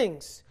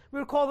blessings. We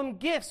would call them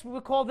gifts. We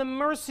would call them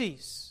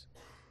mercies.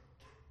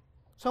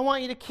 So I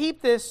want you to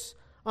keep this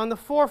on the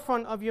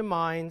forefront of your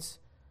minds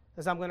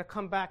as I'm going to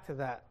come back to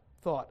that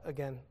thought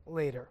again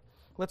later.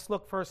 Let's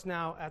look first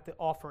now at the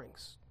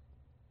offerings.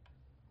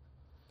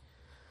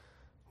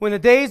 When the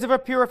days of her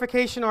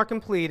purification are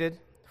completed,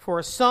 for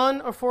a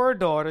son or for a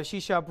daughter, she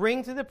shall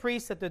bring to the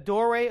priest at the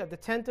doorway of the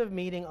tent of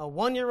meeting a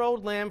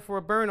 1-year-old lamb for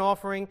a burnt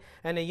offering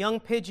and a young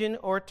pigeon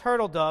or a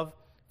turtle dove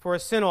for a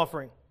sin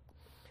offering.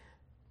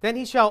 Then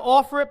he shall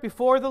offer it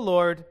before the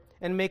Lord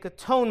and make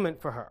atonement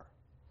for her.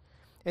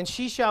 And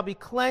she shall be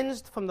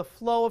cleansed from the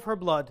flow of her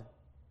blood.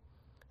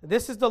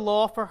 This is the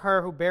law for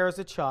her who bears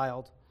a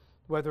child,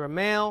 whether a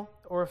male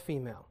or a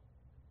female.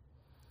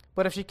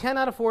 But if she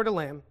cannot afford a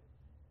lamb,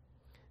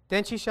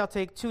 then she shall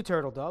take 2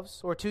 turtle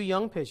doves or 2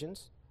 young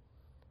pigeons,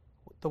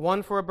 the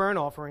one for a burnt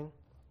offering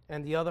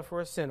and the other for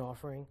a sin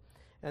offering,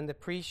 and the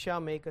priest shall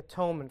make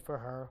atonement for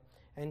her,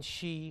 and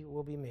she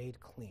will be made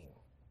clean.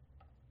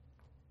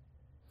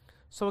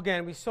 So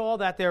again, we saw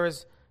that there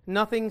is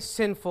nothing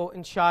sinful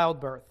in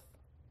childbirth.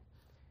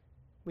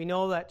 We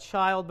know that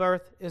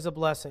childbirth is a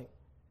blessing.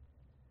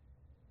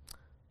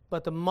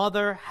 But the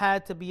mother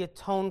had to be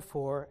atoned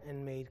for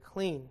and made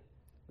clean.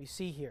 We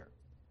see here.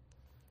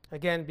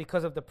 Again,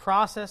 because of the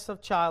process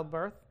of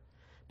childbirth,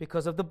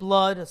 because of the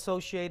blood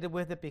associated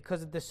with it,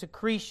 because of the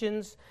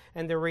secretions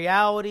and the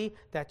reality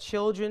that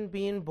children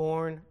being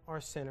born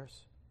are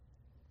sinners.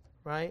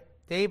 Right?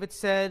 David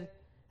said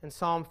in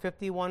Psalm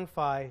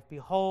 51:5,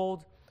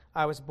 "Behold,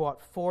 I was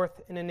brought forth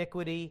in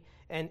iniquity,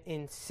 and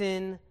in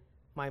sin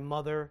my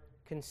mother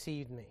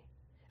conceived me."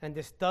 And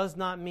this does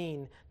not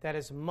mean that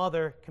his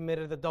mother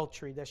committed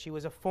adultery, that she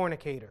was a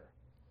fornicator.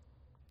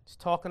 It's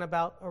talking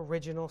about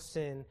original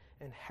sin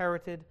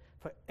inherited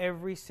for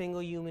every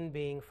single human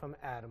being from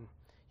Adam.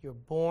 You're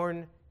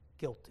born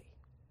guilty.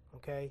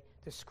 Okay?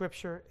 The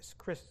scripture is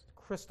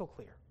crystal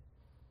clear.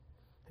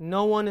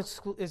 No one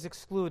is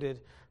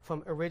excluded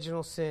from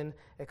original sin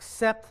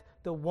except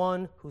the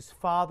one whose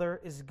father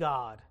is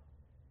God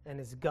and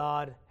is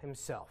God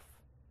himself.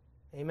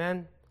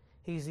 Amen?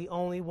 He's the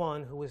only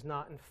one who is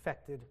not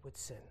infected with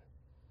sin.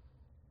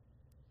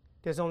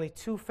 There's only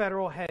 2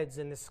 federal heads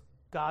in this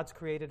God's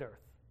created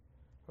earth,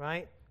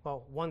 right?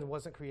 Well, one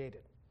wasn't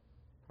created,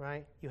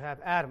 right? You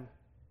have Adam,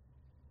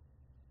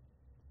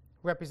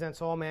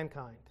 represents all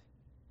mankind,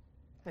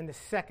 and the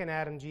second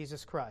Adam,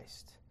 Jesus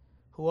Christ,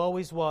 who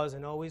always was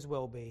and always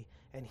will be,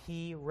 and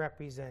he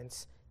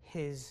represents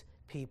his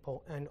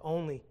people and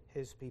only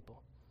his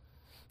people.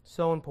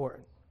 So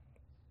important.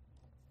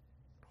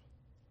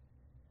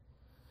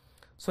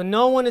 So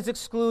no one is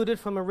excluded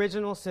from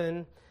original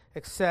sin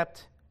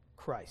except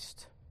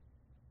Christ.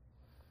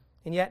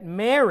 And yet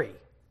Mary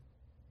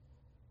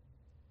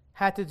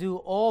had to do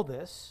all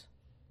this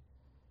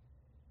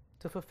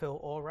to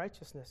fulfill all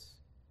righteousness.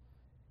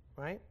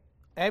 Right?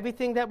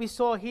 Everything that we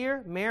saw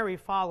here, Mary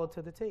followed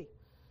to the T.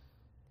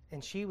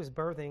 And she was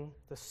birthing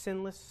the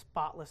sinless,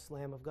 spotless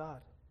Lamb of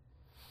God.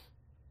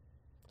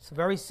 It's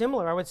very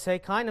similar, I would say,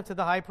 kind of to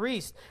the high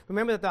priest.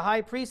 Remember that the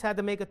high priest had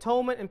to make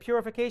atonement and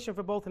purification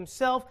for both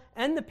himself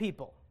and the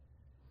people.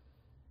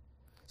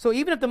 So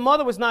even if the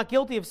mother was not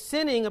guilty of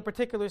sinning a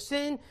particular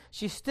sin,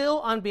 she still,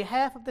 on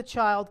behalf of the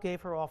child,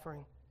 gave her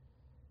offering.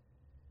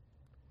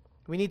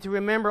 We need to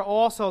remember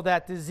also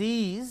that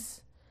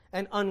disease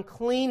and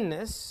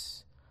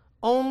uncleanness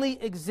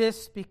only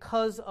exists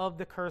because of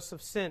the curse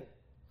of sin.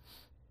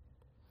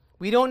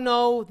 We don't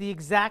know the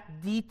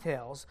exact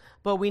details,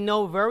 but we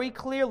know very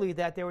clearly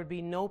that there would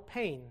be no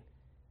pain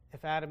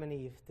if Adam and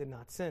Eve did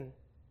not sin.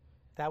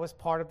 That was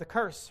part of the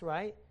curse,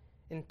 right?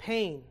 In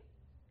pain.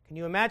 Can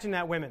you imagine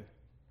that, women?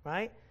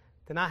 Right?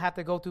 To not have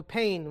to go through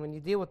pain when you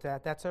deal with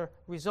that. That's a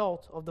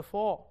result of the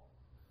fall.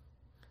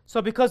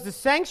 So because the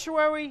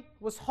sanctuary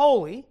was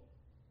holy,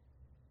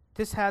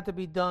 this had to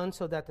be done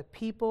so that the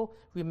people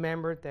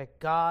remembered that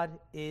God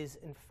is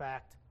in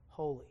fact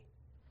holy.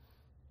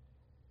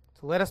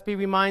 So let us be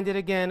reminded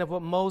again of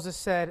what Moses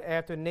said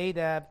after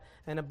Nadab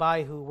and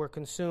Abihu were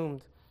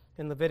consumed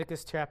in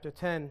Leviticus chapter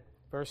 10,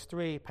 verse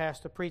 3.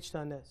 Pastor preached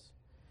on this.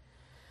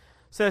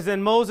 It says,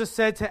 then Moses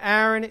said to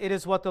Aaron, it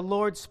is what the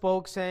Lord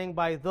spoke, saying,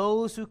 by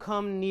those who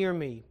come near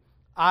me,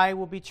 I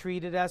will be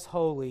treated as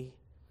holy,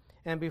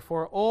 and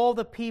before all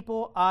the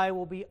people I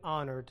will be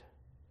honored.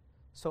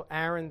 So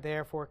Aaron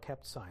therefore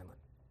kept silent.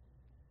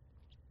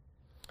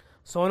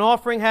 So an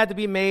offering had to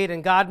be made,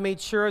 and God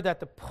made sure that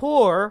the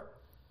poor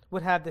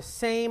would have the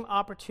same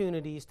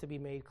opportunities to be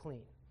made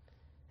clean.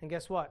 And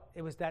guess what?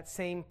 It was that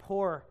same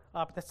poor,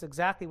 that's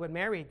exactly what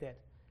Mary did,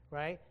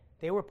 right?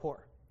 They were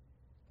poor.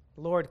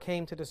 The Lord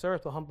came to this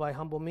earth by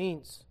humble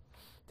means.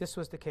 This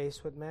was the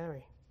case with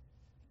Mary.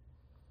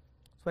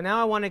 So now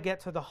I want to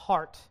get to the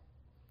heart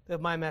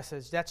of my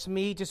message. That's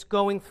me just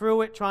going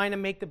through it, trying to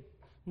make the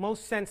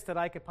most sense that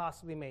I could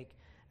possibly make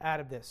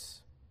out of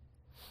this.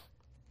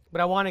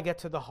 But I want to get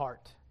to the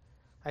heart.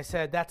 I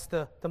said that's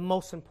the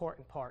most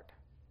important part.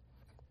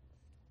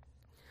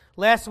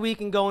 Last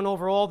week, in going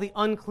over all the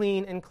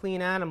unclean and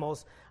clean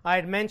animals, I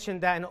had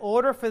mentioned that in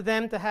order for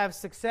them to have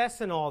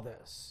success in all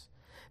this,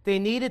 they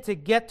needed to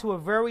get to a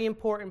very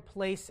important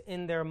place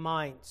in their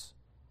minds.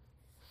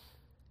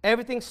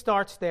 Everything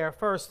starts there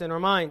first in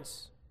our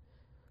minds.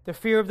 The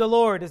fear of the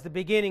Lord is the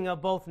beginning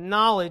of both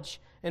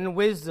knowledge and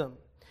wisdom.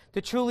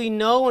 To truly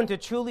know and to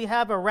truly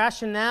have a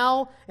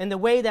rationale in the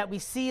way that we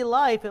see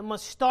life, it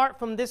must start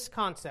from this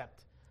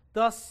concept.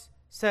 Thus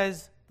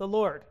says the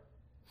Lord.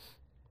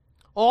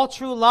 All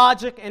true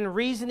logic and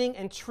reasoning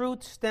and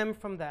truth stem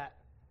from that.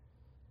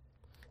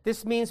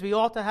 This means we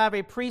ought to have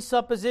a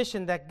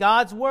presupposition that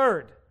God's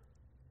Word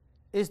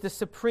is the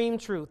supreme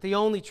truth, the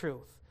only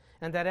truth,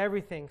 and that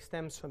everything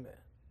stems from it.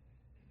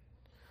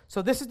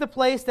 So this is the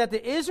place that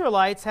the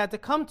Israelites had to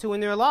come to in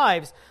their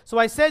lives. So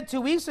I said 2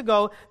 weeks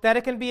ago that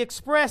it can be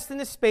expressed in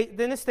a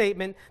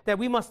statement that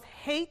we must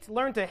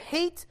learn to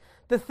hate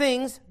the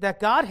things that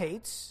God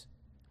hates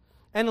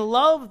and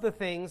love the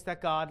things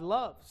that God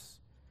loves.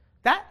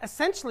 That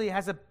essentially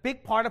has a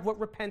big part of what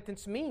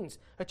repentance means,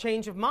 a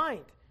change of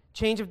mind,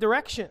 change of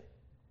direction.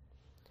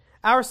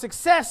 Our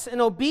success in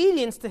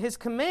obedience to His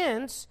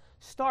commands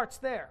starts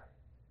there.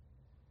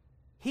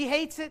 He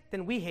hates it,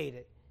 then we hate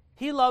it.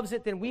 He loves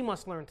it, then we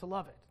must learn to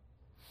love it.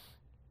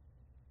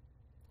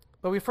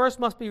 But we first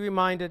must be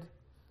reminded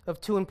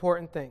of two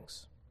important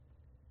things.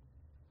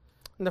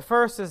 And the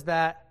first is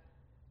that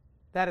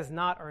is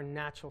not our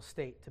natural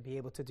state to be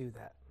able to do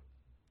that.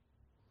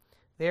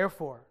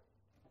 Therefore,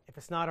 if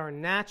it's not our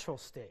natural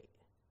state,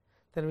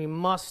 then we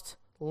must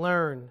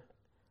learn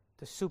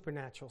the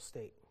supernatural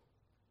state.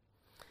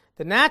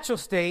 The natural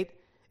state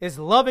is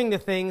loving the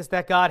things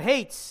that God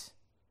hates,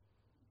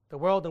 the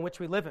world in which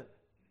we live in,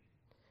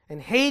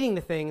 and hating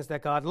the things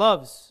that God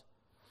loves.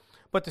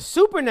 But the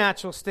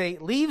supernatural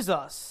state leaves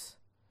us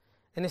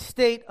in a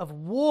state of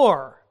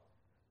war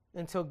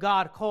until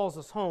God calls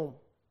us home.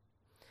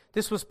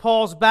 This was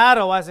Paul's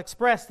battle as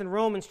expressed in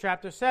Romans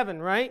chapter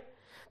 7, right?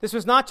 This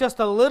was not just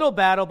a little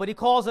battle, but he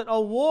calls it a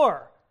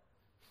war,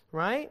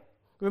 right?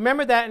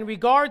 Remember that in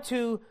regard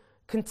to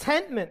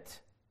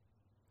contentment,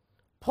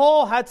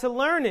 Paul had to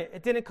learn it.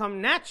 It didn't come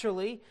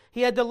naturally.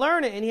 He had to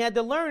learn it, and he had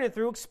to learn it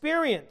through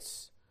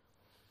experience.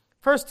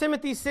 1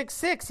 Timothy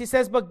 6:6, he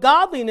says, but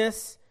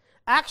godliness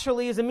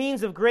actually is a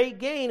means of great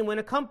gain when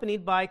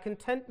accompanied by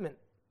contentment.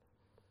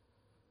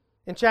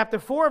 In chapter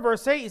 4,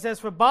 verse 8, he says,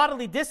 for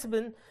bodily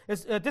discipline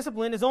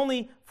is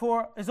only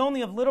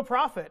of little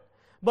profit,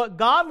 but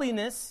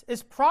godliness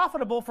is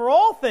profitable for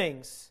all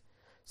things,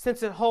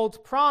 since it holds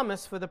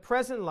promise for the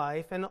present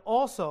life and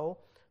also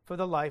for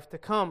the life to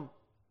come.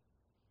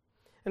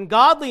 And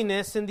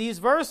godliness in these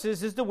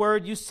verses is the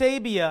word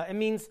eusebia. It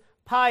means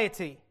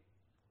piety.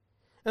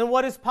 And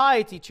what is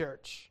piety,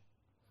 church?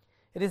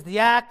 It is the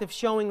act of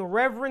showing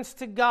reverence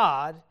to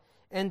God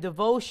and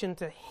devotion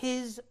to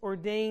His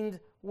ordained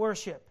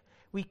worship.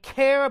 We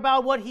care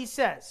about what He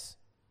says.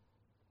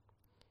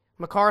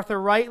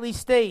 MacArthur rightly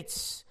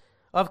states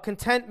of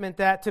contentment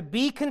that to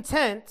be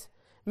content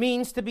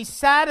means to be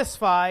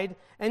satisfied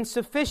and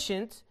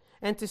sufficient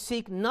and to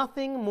seek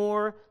nothing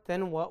more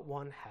than what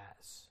one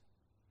has.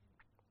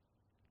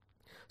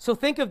 So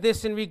think of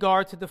this in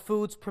regard to the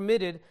foods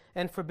permitted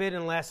and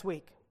forbidden last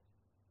week.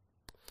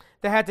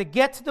 They had to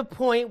get to the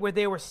point where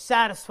they were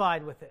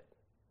satisfied with it.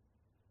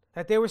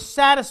 That they were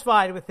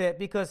satisfied with it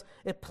because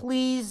it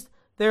pleased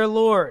their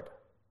Lord.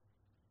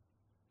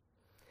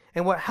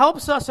 And what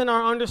helps us in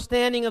our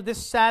understanding of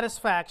this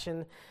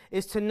satisfaction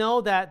is to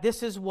know that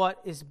this is what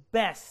is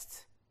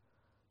best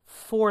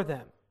for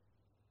them.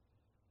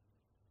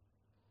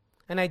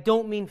 And I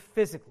don't mean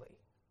physically.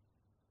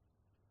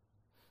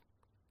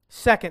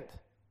 Second,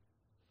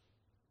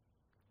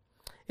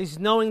 is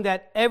knowing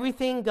that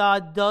everything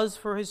God does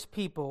for His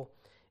people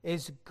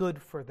is good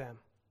for them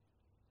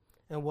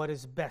and what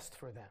is best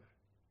for them.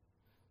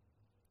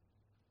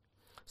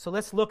 So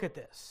let's look at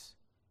this.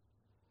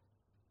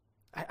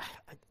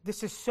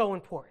 This is so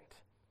important.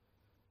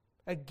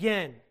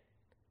 Again,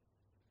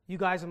 you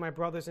guys are my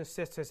brothers and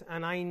sisters,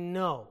 and I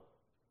know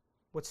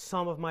what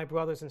some of my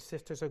brothers and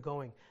sisters are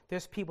going.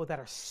 There's people that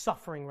are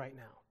suffering right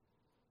now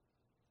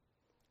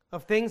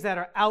of things that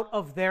are out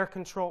of their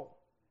control.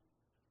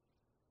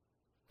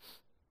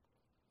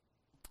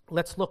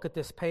 Let's look at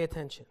this. Pay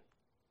attention.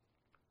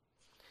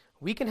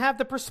 We can have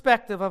the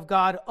perspective of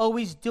God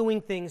always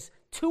doing things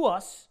to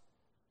us,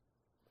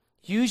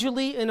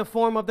 usually in the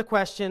form of the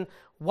question,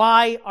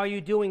 why are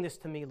you doing this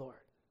to me, Lord?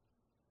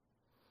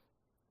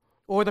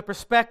 Or the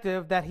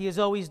perspective that He is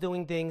always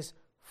doing things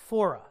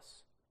for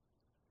us.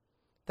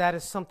 That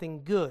is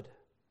something good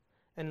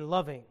and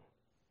loving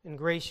and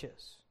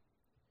gracious.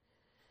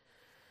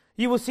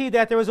 You will see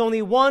that there is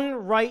only one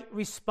right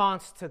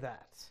response to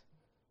that.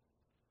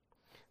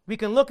 We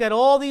can look at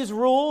all these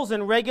rules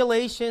and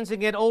regulations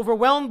and get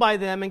overwhelmed by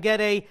them and get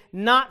a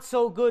not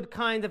so good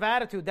kind of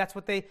attitude. That's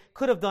what they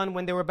could have done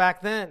when they were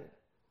back then.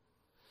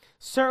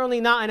 Certainly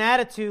not an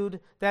attitude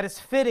that is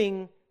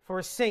fitting for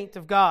a saint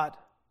of God.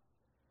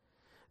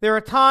 There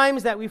are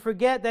times that we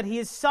forget that He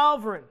is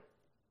sovereign.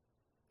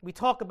 We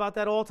talk about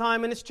that all the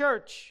time in this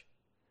church.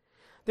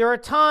 There are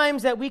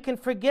times that we can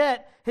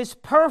forget His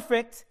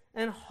perfect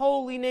and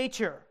holy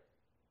nature.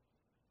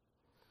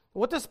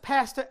 What does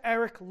Pastor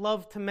Eric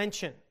love to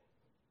mention?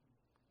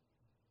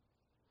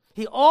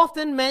 He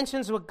often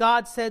mentions what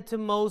God said to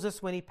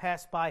Moses when he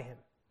passed by him.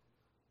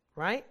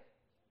 Right?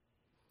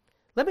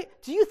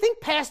 Do you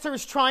think Pastor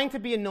is trying to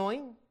be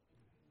annoying?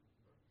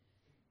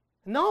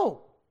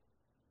 No.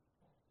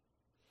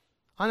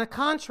 On the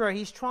contrary,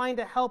 he's trying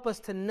to help us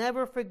to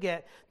never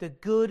forget the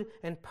good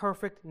and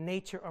perfect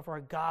nature of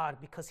our God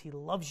because He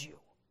loves you.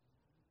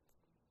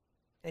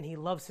 And He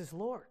loves His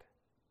Lord.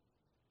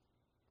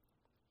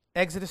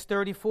 Exodus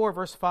 34,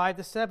 verse 5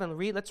 to 7.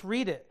 Let's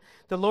read it.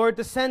 The Lord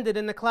descended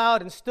in the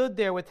cloud and stood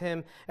there with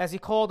him as he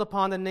called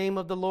upon the name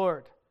of the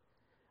Lord.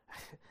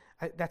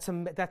 That's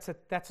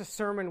a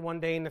sermon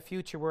one day in the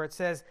future where it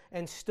says,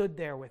 and stood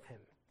there with him.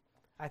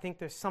 I think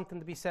there's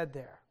something to be said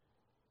there.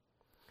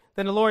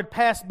 Then the Lord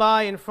passed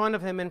by in front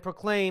of him and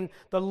proclaimed,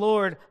 the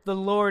Lord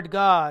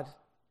God,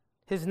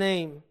 His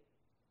name.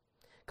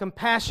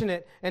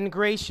 Compassionate and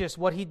gracious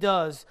what He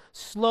does,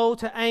 slow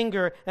to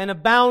anger and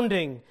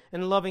abounding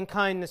in loving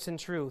kindness and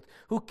truth,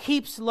 who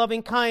keeps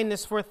loving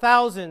kindness for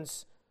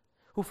thousands,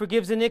 who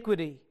forgives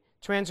iniquity,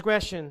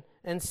 transgression,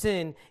 and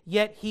sin,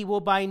 yet He will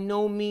by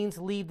no means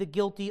leave the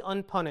guilty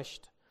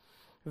unpunished,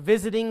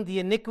 visiting the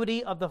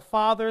iniquity of the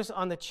fathers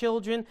on the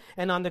children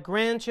and on the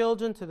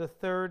grandchildren to the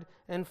third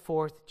and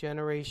fourth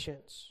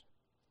generations.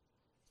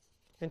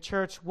 And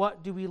church,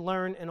 what do we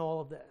learn in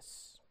all of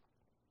this?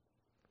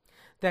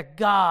 That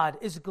God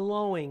is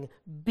glowing,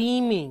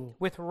 beaming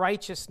with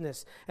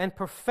righteousness and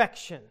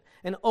perfection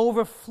and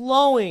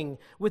overflowing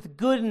with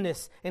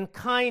goodness and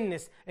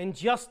kindness and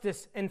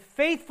justice and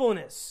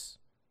faithfulness.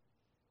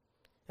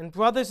 And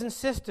brothers and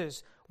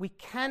sisters, we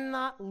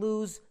cannot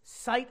lose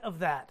sight of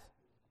that.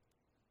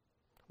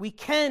 We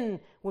can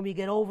when we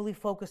get overly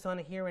focused on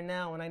the here and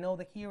now, and I know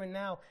the here and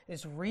now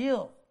is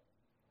real,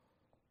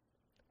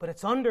 but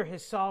it's under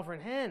His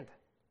sovereign hand.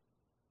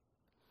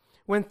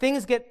 When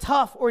things get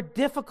tough or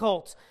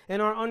difficult in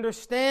our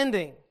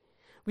understanding,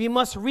 we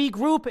must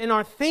regroup in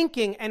our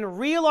thinking and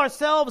reel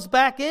ourselves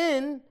back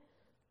in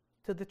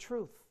to the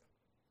truth.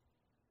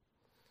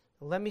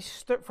 Let me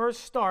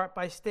first start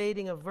by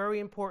stating a very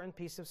important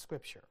piece of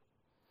Scripture.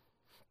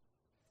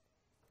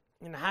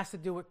 And it has to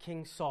do with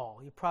King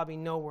Saul. You probably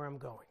know where I'm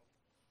going.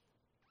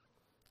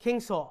 King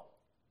Saul.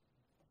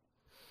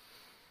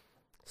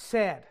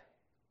 Sad,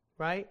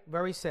 right?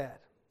 Very sad.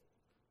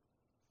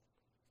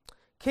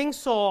 King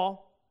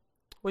Saul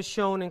was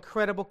shown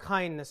incredible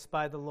kindness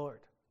by the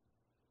Lord.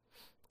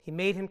 He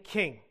made him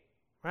king,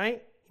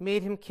 right? He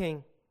made him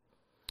king.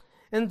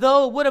 And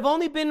though it would have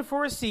only been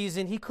for a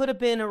season, he could have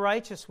been a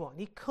righteous one.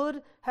 He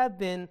could have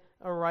been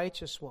a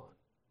righteous one.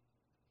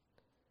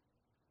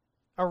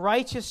 A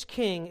righteous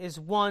king is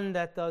one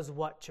that does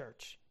what,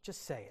 church?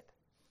 Just say it.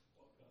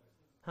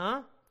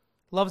 Huh?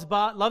 Loves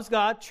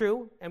God,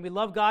 true. And we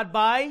love God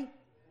by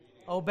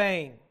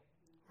obeying,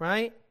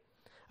 right?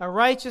 A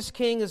righteous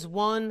king is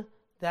one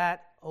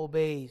that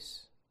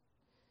obeys.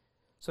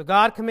 So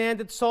God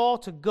commanded Saul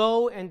to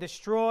go and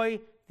destroy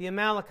the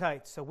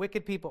Amalekites, a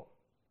wicked people.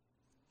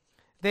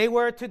 They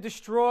were to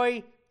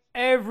destroy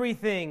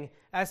everything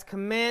as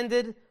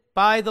commanded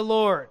by the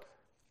Lord.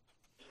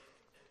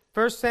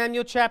 1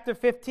 Samuel chapter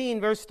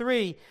 15, verse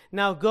 3.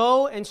 Now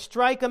go and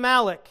strike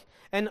Amalek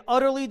and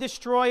utterly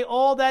destroy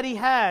all that he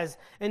has,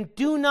 and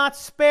do not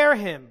spare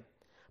him,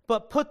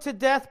 but put to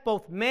death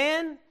both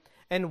man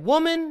and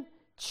woman,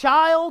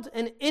 child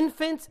and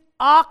infant,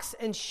 ox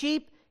and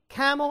sheep,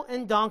 camel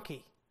and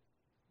donkey.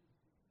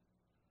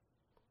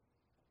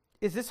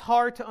 Is this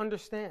hard to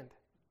understand?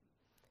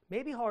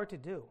 Maybe hard to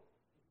do,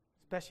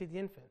 especially the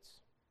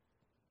infants.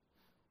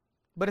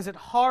 But is it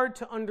hard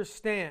to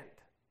understand?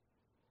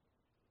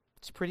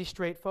 It's pretty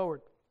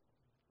straightforward.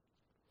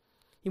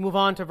 You move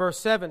on to verse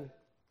 7.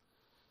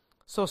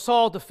 So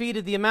Saul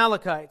defeated the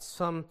Amalekites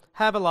from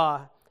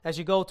Havilah as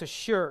you go to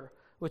Shur,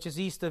 which is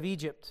east of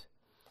Egypt,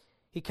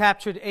 He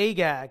captured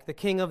Agag, the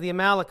king of the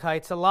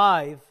Amalekites,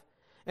 alive,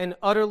 and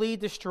utterly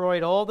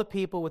destroyed all the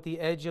people with the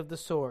edge of the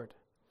sword.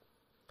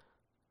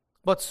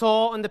 But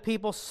Saul and the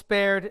people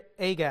spared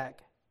Agag,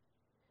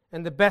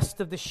 and the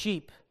best of the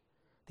sheep,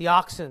 the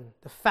oxen,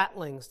 the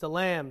fatlings, the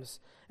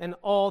lambs, and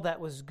all that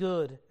was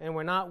good, and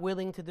were not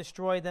willing to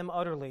destroy them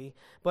utterly,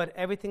 but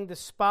everything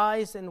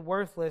despised and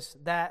worthless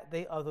that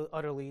they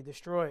utterly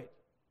destroyed.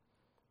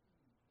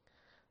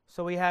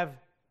 So we have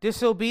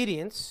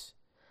disobedience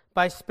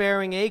by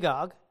sparing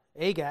Agag,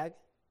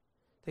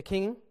 the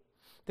king,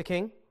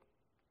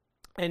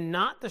 and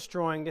not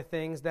destroying the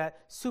things that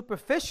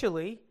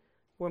superficially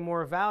were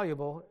more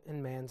valuable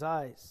in man's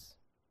eyes.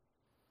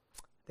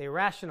 They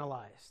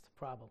rationalized,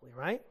 probably,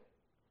 right?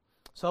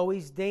 It's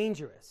always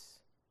dangerous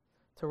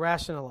to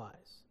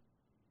rationalize.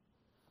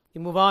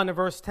 You move on to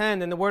verse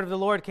 10. And the word of the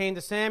Lord came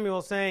to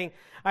Samuel, saying,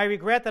 I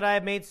regret that I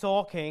have made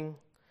Saul king,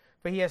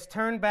 for he has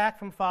turned back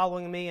from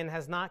following me and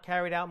has not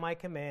carried out my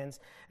commands.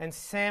 And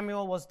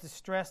Samuel was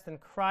distressed and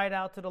cried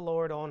out to the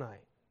Lord all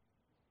night.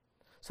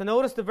 So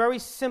notice the very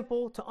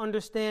simple to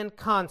understand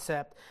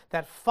concept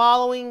that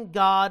following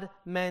God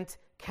meant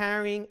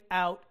carrying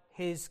out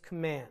his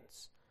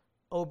commands.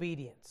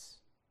 Obedience.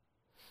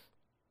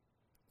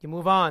 You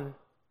move on.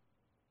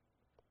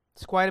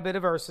 It's quite a bit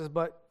of verses,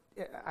 but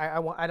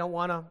I don't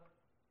want to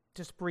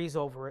just breeze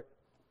over it.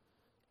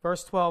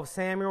 Verse 12,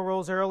 Samuel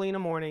rose early in the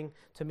morning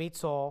to meet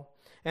Saul,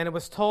 and it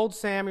was told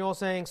Samuel,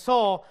 saying,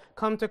 Saul,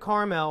 come to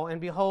Carmel,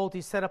 and behold,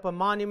 he set up a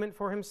monument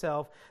for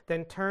himself,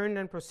 then turned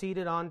and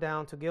proceeded on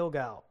down to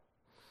Gilgal.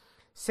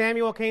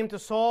 Samuel came to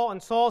Saul,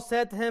 and Saul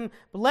said to him,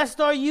 Blessed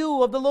are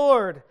you of the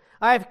Lord.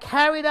 I have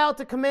carried out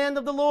the command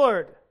of the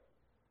Lord.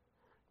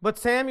 But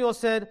Samuel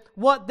said,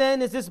 What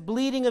then is this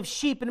bleating of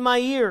sheep in my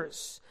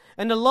ears,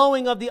 and the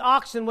lowing of the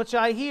oxen which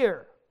I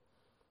hear?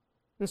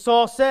 And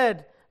Saul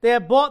said, They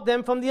have bought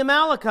them from the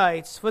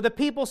Amalekites, for the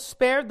people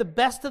spared the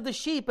best of the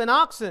sheep and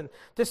oxen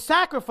to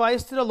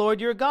sacrifice to the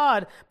Lord your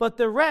God, but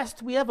the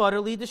rest we have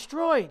utterly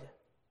destroyed.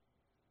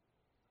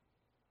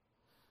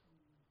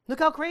 Look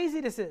how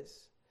crazy this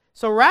is.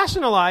 So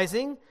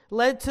rationalizing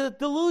led to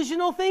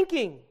delusional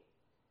thinking.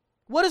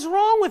 What is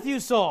wrong with you,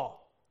 Saul?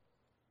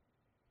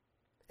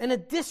 And a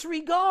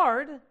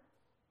disregard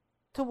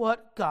to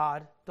what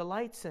God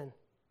delights in.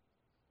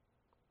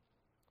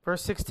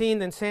 Verse 16,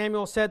 Then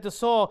Samuel said to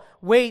Saul,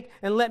 Wait,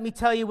 and let me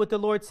tell you what the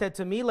Lord said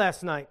to me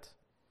last night.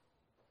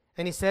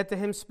 And he said to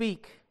him,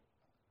 Speak.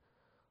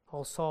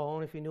 Oh, Saul,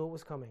 only if you knew it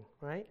was coming,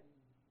 right?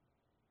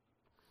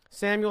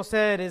 Samuel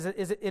said,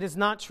 It is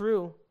not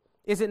true.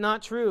 Is it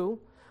not true?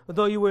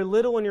 Though you were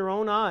little in your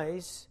own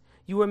eyes,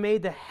 you were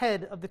made the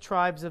head of the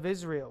tribes of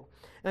Israel.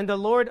 And the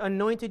Lord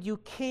anointed you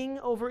king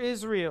over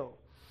Israel.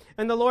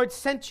 And the Lord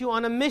sent you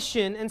on a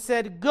mission and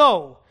said,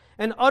 Go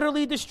and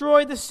utterly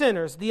destroy the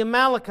sinners, the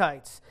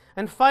Amalekites,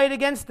 and fight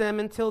against them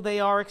until they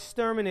are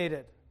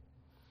exterminated.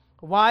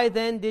 Why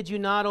then did you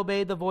not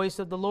obey the voice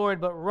of the Lord,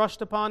 but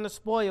rushed upon the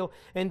spoil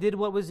and did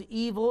what was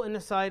evil in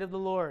the sight of the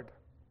Lord?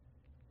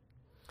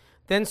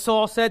 Then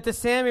Saul said to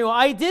Samuel,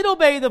 I did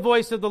obey the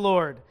voice of the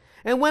Lord,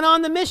 and went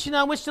on the mission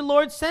on which the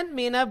Lord sent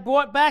me, and have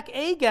brought back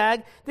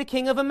Agag, the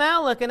king of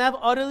Amalek, and have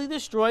utterly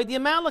destroyed the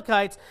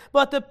Amalekites.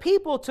 But the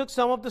people took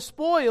some of the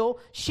spoil,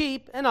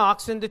 sheep and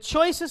oxen, the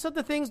choicest of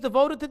the things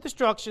devoted to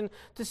destruction,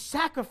 to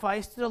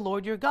sacrifice to the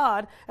Lord your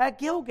God at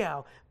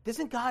Gilgal.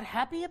 Isn't God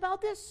happy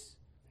about this?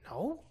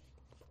 No.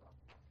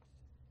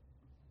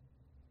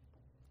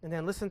 And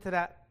then listen to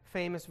that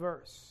famous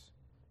verse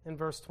in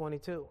verse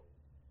 22.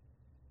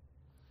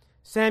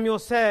 Samuel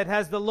said,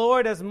 Has the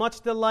Lord as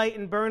much delight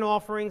in burnt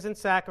offerings and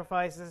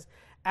sacrifices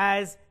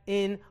as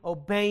in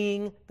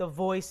obeying the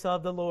voice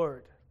of the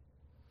Lord?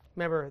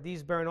 Remember,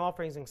 these burnt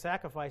offerings and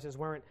sacrifices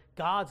weren't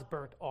God's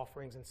burnt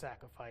offerings and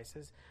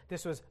sacrifices.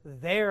 This was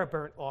their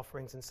burnt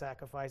offerings and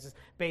sacrifices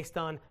based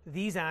on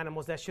these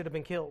animals that should have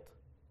been killed.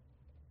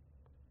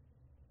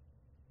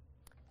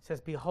 It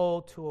says,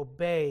 Behold, to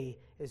obey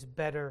is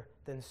better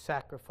than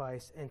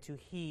sacrifice, and to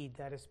heed,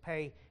 that is,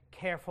 pay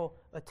careful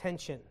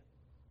attention,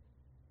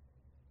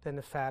 than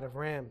the fat of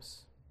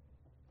rams.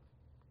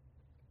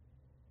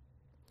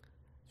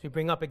 So we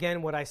bring up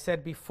again what I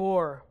said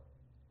before.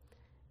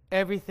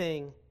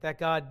 Everything that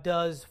God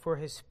does for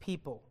his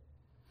people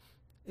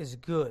is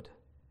good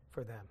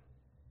for them.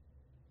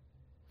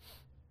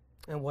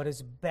 And what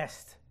is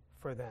best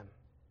for them.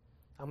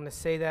 I'm going to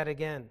say that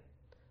again.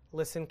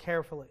 Listen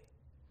carefully,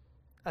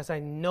 as I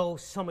know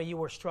some of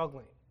you are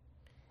struggling.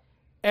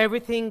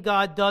 Everything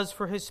God does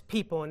for his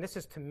people, and this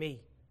is to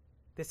me.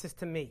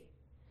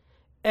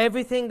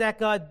 Everything that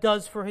God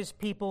does for his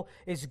people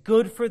is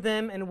good for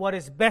them and what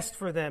is best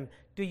for them.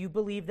 Do you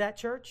believe that,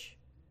 church?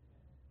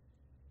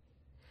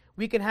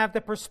 We can have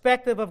the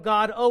perspective of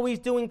God always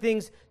doing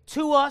things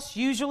to us,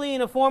 usually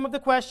in the form of the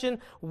question,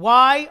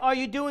 why are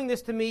you doing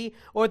this to me?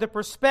 Or the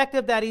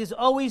perspective that he is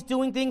always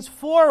doing things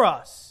for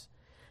us,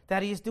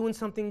 that he is doing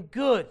something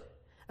good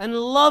and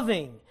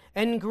loving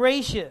and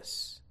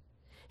gracious.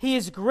 He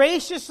is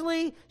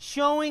graciously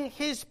showing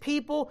his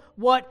people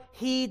what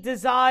he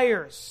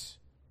desires,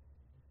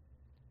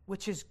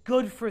 which is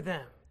good for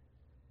them.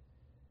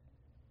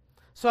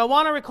 So I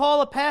want to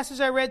recall a passage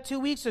I read 2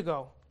 weeks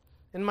ago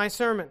in my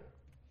sermon.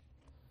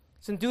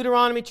 It's in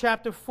Deuteronomy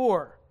chapter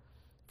 4,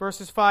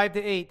 verses 5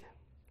 to 8.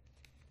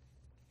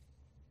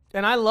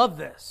 And I love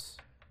this.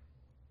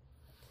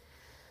 It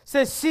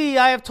says, "See,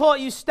 I have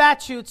taught you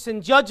statutes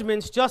and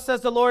judgments, just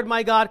as the Lord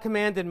my God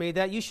commanded me,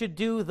 that you should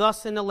do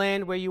thus in the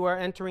land where you are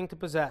entering to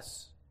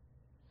possess.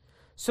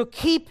 So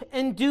keep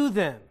and do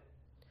them,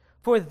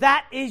 for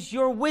that is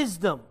your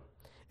wisdom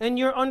and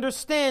your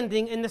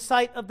understanding in the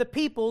sight of the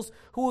peoples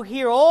who will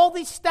hear all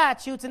these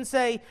statutes and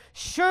say,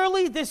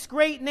 'Surely this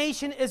great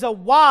nation is a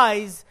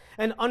wise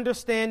and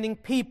understanding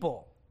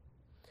people.'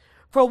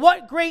 For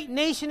what great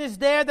nation is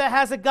there that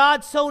has a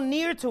God so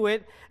near to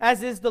it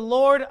as is the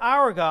Lord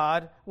our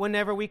God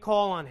whenever we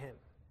call on him?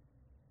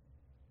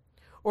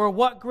 Or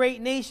what great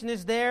nation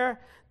is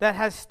there that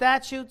has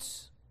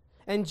statutes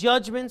and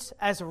judgments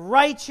as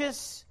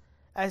righteous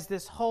as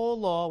this whole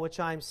law which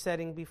I am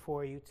setting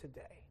before you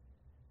today?"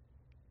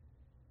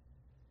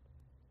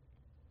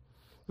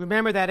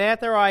 Remember that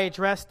after I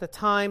addressed the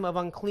time of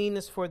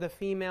uncleanness for the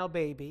female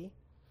baby,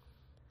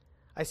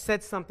 I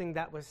said something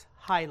that was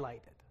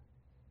highlighted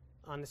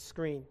on the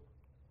screen.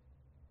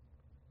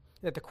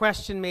 That the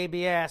question may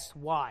be asked,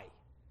 why?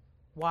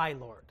 Why,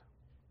 Lord?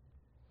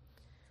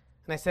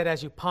 And I said,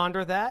 as you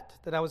ponder that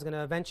I was going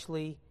to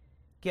eventually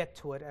get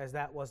to it, as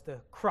that was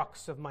the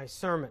crux of my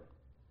sermon.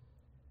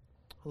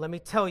 Well, let me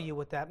tell you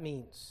what that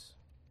means.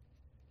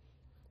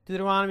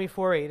 Deuteronomy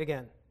 4:8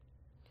 again.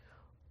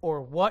 "Or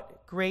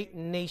what great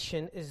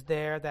nation is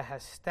there that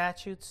has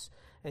statutes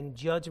and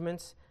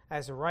judgments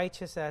as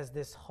righteous as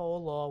this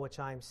whole law which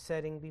I am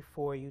setting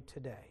before you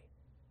today?"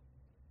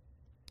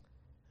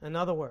 In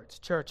other words,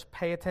 church,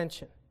 pay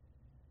attention.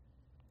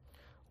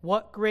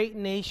 What great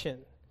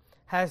nation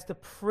has the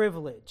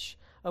privilege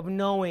of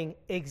knowing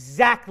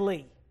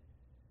exactly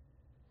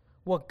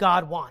what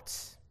God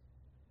wants?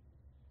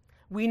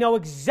 We know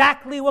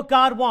exactly what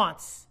God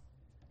wants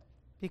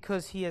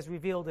because he has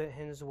revealed it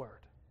in his word.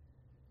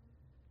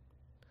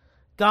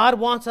 God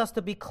wants us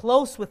to be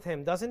close with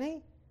him, doesn't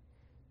he?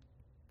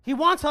 He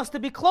wants us to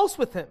be close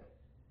with him.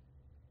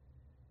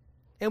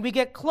 And we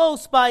get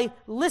close by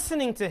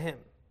listening to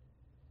him,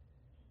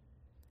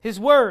 his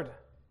word,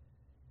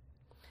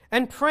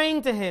 and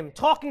praying to him,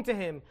 talking to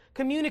him,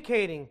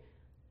 communicating,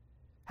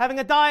 having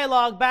a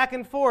dialogue back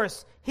and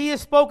forth. He has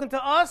spoken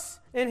to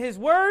us in his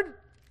word,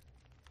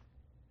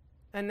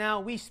 and now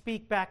we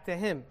speak back to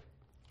him.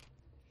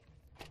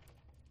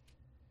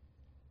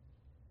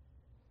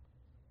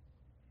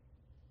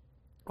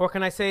 Or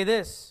can I say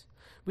this?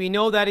 We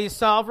know that he's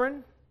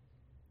sovereign,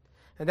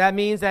 and that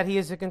means that he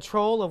is in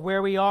control of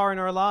where we are in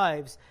our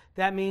lives.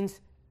 That means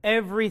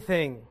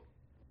everything.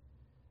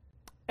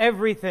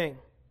 Everything.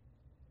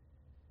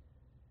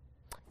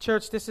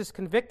 Church, this is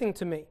convicting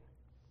to me.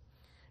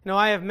 You know,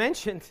 I have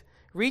mentioned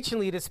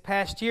recently this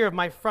past year of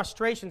my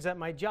frustrations at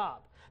my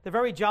job. The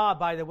very job,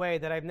 by the way,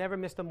 that I've never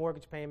missed a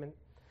mortgage payment,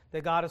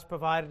 that God has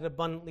provided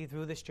abundantly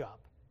through this job.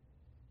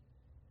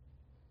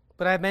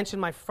 But I've mentioned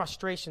my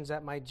frustrations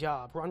at my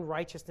job,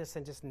 unrighteousness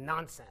and just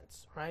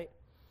nonsense, right?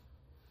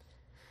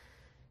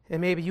 And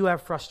maybe you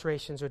have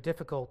frustrations or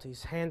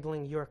difficulties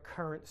handling your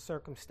current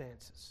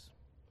circumstances.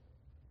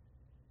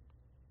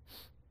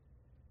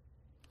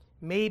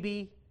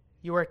 Maybe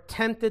you are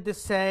tempted to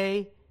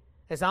say,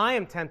 as I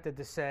am tempted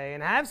to say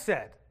and have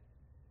said,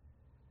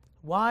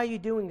 "Why are you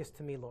doing this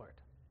to me, Lord?"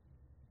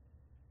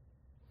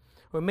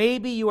 Or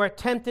maybe you are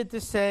tempted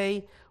to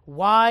say,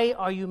 "Why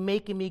are you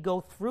making me go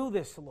through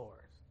this, Lord?"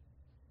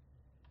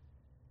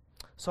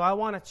 So I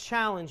want to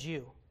challenge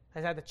you,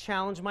 as I had to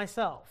challenge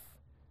myself,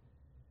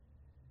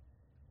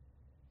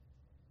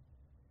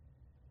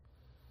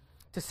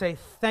 to say,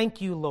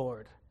 "Thank you,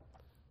 Lord,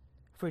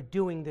 for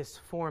doing this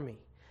for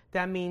me."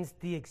 That means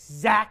the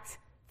exact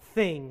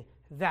thing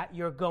that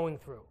you're going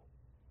through.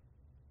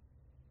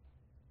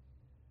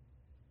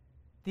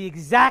 The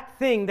exact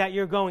thing that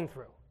you're going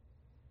through.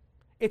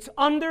 It's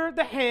under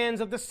the hands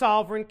of the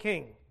sovereign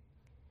king.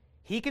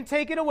 He can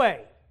take it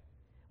away.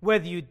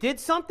 Whether you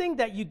did something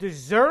that you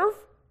deserve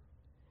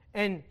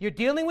and you're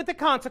dealing with the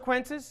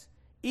consequences,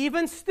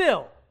 even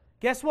still,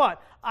 guess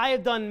what? I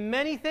have done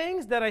many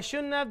things that I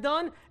shouldn't have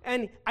done,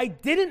 and I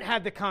didn't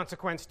have the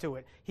consequence to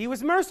it. He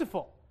was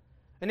merciful.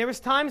 And there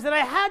was times that I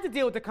had to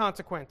deal with the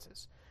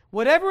consequences.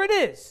 Whatever it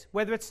is,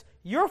 whether it's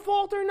your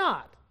fault or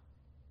not,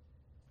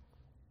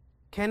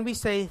 can we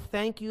say,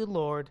 "Thank you,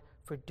 Lord,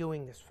 for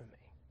doing this for me"?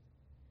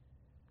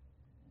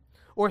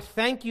 Or,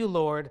 "Thank you,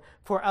 Lord,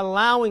 for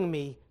allowing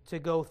me to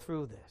go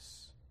through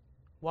this"?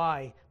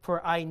 Why?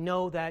 For I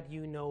know that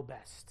you know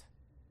best.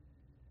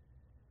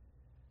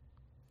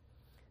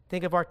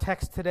 Think of our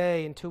text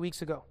today and 2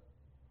 weeks ago.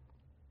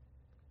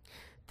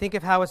 Think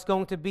of how it's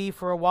going to be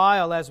for a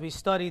while as we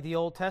study the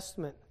Old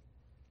Testament.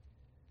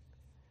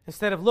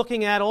 Instead of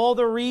looking at all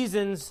the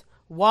reasons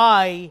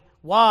why,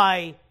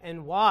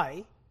 and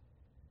why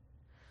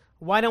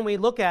don't we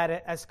look at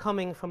it as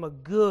coming from a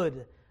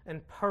good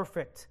and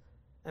perfect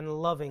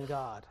and loving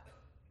God?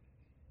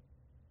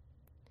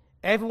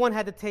 Everyone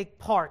had to take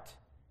part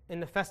in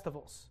the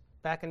festivals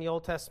back in the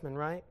Old Testament,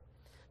 right?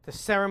 the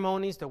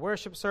ceremonies, the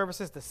worship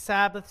services, the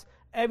Sabbaths,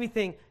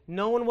 everything.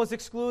 No one was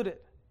excluded.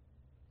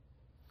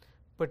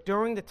 But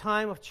during the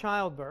time of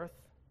childbirth,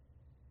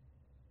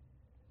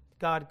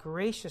 God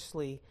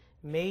graciously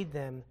made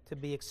them to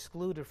be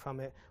excluded from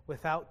it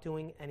without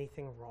doing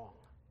anything wrong.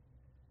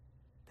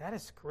 That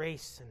is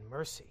grace and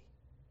mercy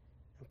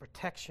and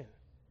protection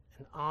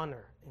and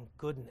honor and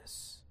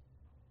goodness.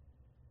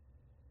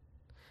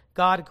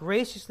 God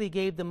graciously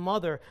gave the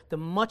mother the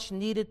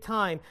much-needed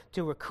time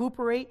to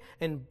recuperate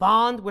and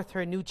bond with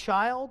her new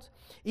child,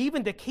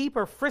 even to keep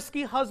her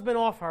frisky husband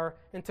off her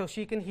until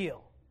she can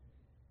heal.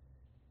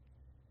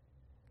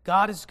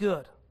 God is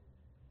good.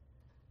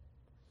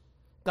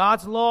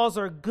 God's laws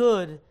are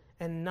good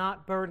and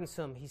not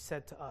burdensome, he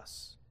said to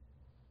us.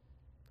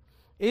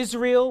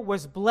 Israel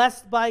was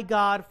blessed by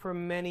God for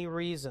many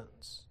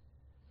reasons.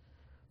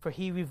 For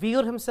he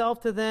revealed himself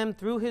to them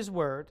through his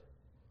word.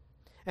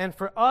 And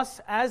for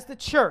us as the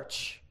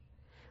church,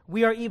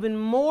 we are even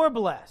more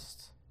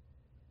blessed.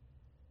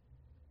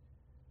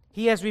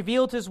 He has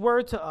revealed his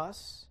word to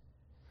us.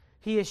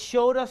 He has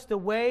showed us the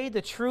way,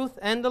 the truth,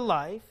 and the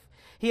life.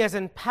 He has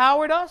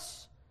empowered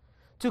us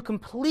to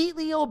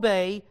completely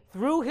obey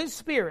through his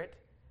Spirit,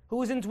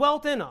 who is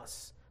indwelt in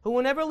us, who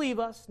will never leave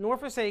us nor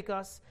forsake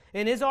us,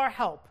 and is our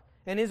help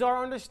and is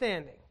our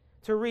understanding,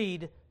 to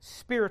read a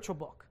spiritual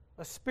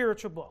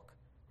book,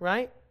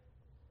 right?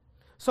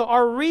 So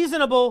our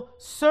reasonable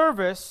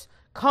service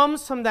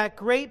comes from that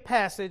great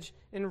passage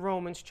in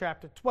Romans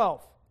chapter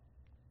 12.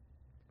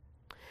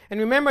 And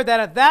remember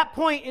that at that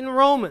point in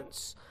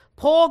Romans,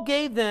 Paul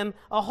gave them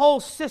a whole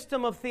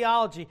system of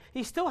theology.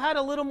 He still had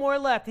a little more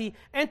left. He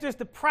enters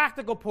the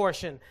practical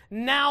portion.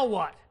 Now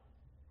what?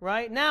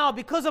 Right? Now,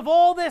 because of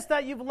all this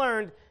that you've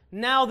learned,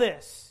 now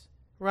this.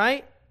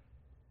 Right?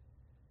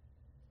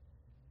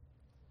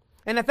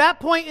 And at that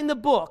point in the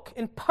book,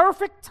 in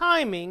perfect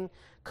timing,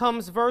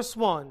 comes verse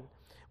 1,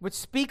 which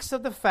speaks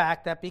of the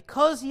fact that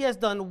because he has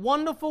done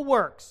wonderful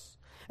works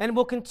and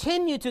will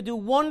continue to do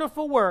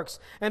wonderful works,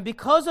 and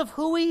because of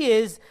who he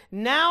is,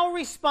 now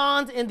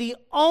responds in the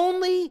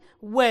only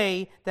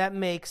way that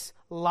makes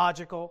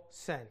logical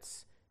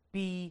sense.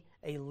 Be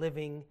a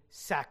living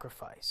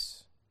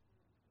sacrifice.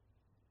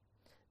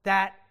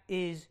 That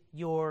is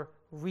your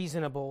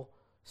reasonable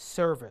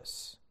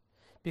service,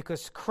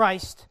 because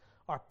Christ,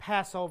 our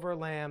Passover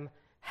lamb,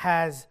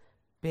 has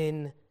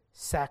been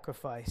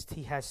sacrificed.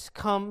 He has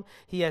come,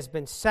 he has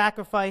been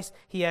sacrificed,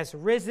 he has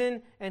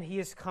risen, and he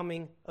is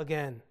coming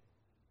again.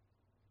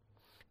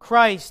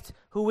 Christ,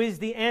 who is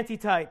the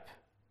antitype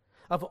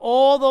of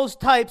all those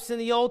types in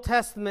the Old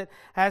Testament,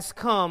 has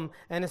come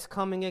and is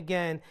coming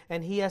again,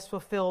 and he has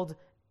fulfilled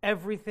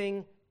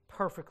everything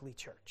perfectly,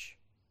 church.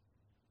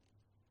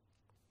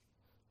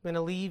 I'm going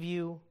to leave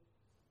you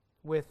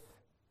with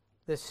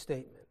this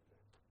statement.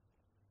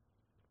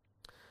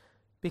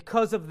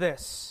 Because of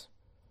this,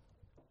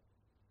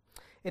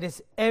 it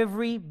is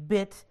every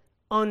bit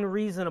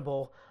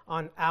unreasonable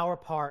on our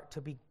part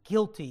to be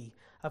guilty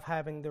of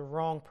having the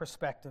wrong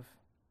perspective.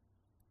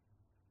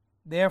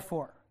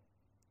 Therefore,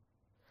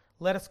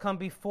 let us come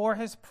before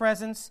his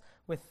presence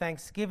with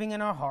thanksgiving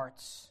in our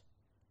hearts,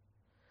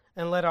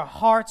 and let our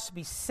hearts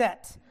be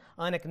set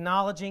on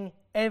acknowledging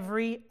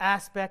every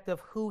aspect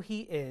of who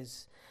he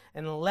is,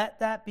 and let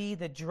that be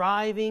the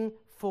driving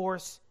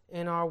force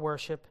in our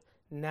worship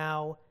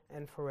now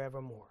and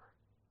forevermore.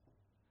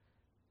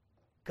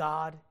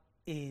 God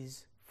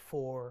is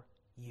for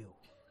you,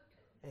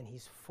 and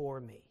he's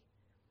for me,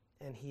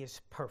 and he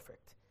is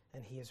perfect,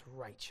 and he is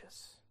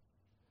righteous,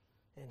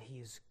 and he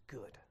is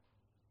good.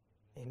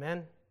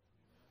 Amen?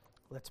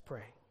 Let's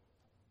pray.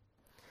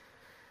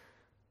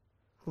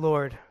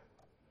 Lord,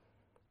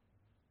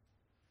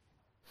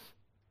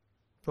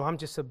 well, I'm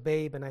just a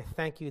babe, and I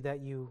thank you that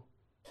you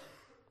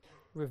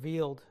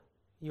revealed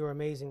your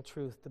amazing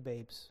truth to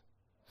babes.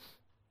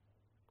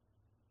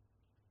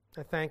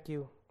 I thank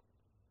you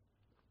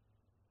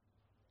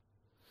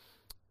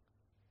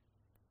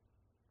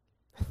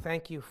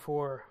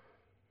for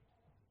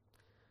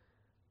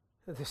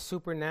the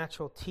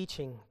supernatural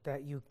teaching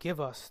that you give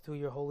us through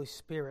your Holy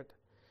Spirit,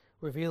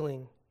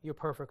 revealing your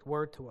perfect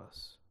word to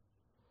us.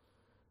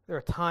 There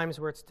are times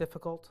where it's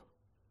difficult,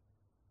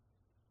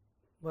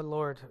 but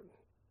Lord,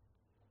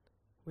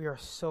 we are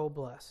so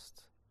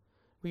blessed.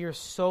 We are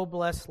so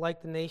blessed,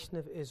 like the nation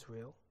of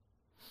Israel,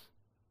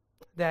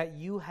 that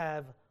you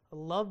have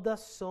loved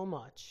us so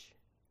much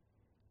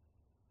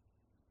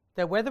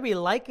that whether we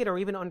like it or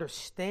even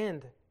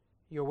understand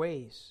your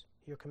ways,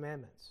 your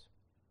commandments,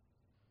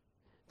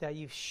 that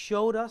you've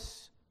showed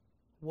us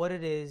what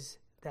it is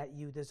that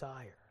you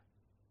desire.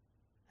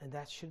 And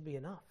that should be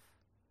enough.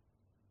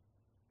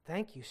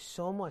 Thank you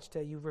so much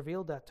that you've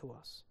revealed that to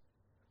us.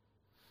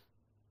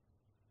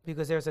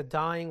 Because there's a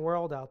dying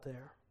world out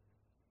there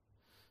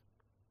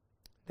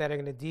that are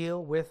going to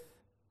deal with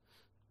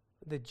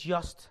the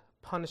just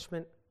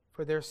punishment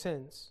for their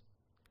sins,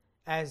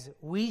 as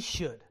we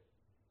should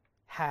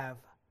have.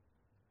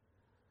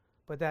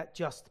 But that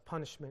just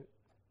punishment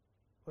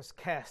was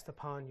cast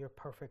upon your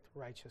perfect,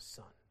 righteous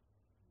Son.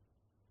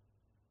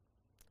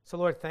 So,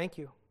 Lord, thank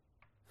you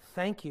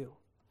Thank you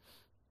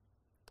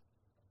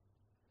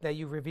that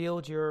you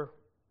revealed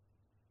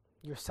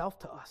yourself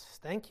to us.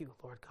 Thank you,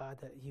 Lord God,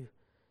 that you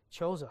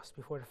chose us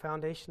before the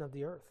foundation of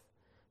the earth,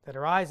 that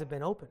our eyes have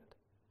been opened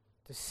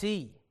to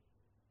see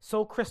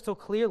so crystal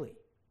clearly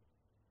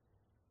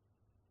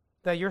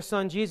that your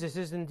Son Jesus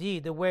is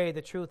indeed the way,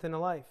 the truth, and the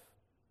life.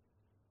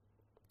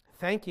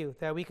 Thank you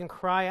that we can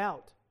cry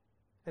out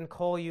and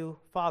call you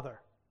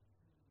Father.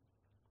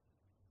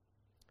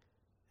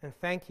 And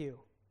thank you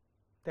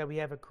that we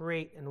have a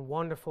great and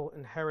wonderful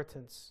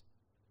inheritance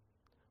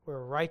where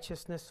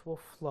righteousness will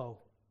flow.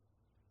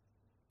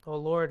 Oh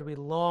Lord, we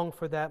long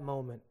for that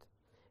moment.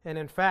 And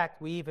in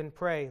fact, we even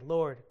pray,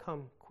 Lord,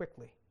 come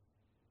quickly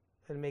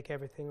and make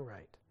everything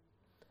right.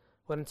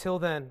 But until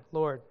then,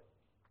 Lord,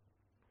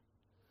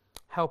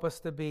 help us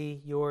to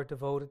be your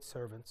devoted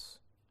servants.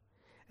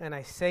 And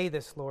I say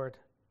this, Lord,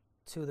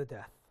 to the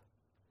death,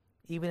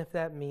 even if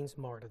that means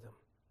martyrdom.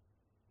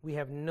 We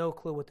have no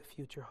clue what the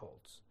future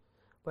holds.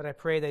 But I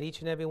pray that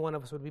each and every one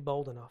of us would be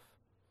bold enough.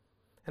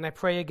 And I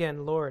pray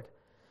again, Lord,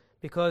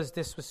 because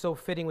this was so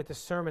fitting with the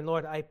sermon,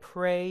 Lord, I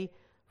pray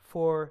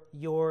for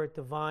your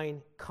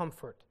divine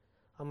comfort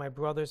on my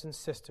brothers and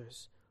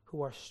sisters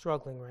who are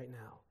struggling right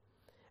now,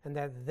 and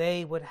that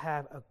they would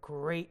have a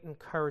great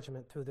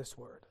encouragement through this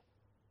word,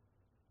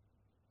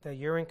 that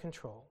you're in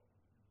control,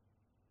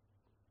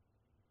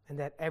 and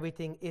that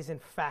everything is in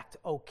fact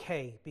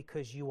okay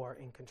because you are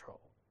in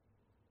control.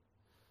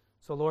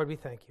 So Lord, we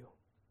thank you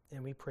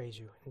and we praise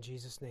you. In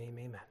Jesus' name,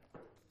 amen.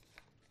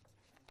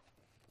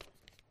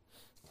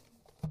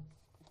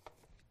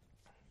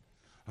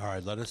 All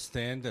right, let us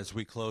stand as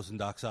we close in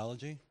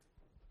doxology.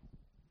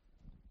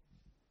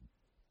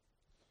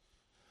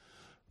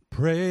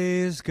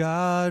 Praise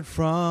God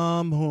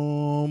from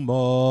whom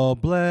all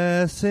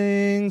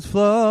blessings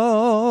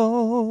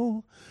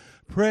flow.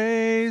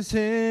 Praise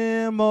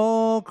him,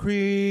 all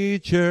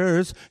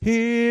creatures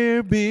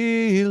here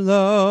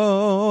below.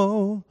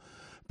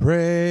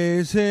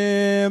 Praise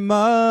him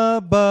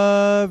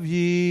above,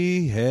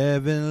 ye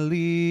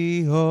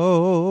heavenly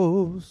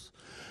hosts.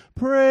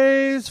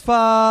 Praise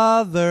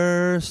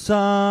Father,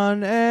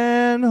 Son,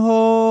 and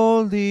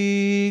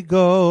Holy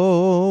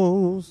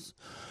Ghost.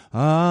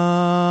 Amen.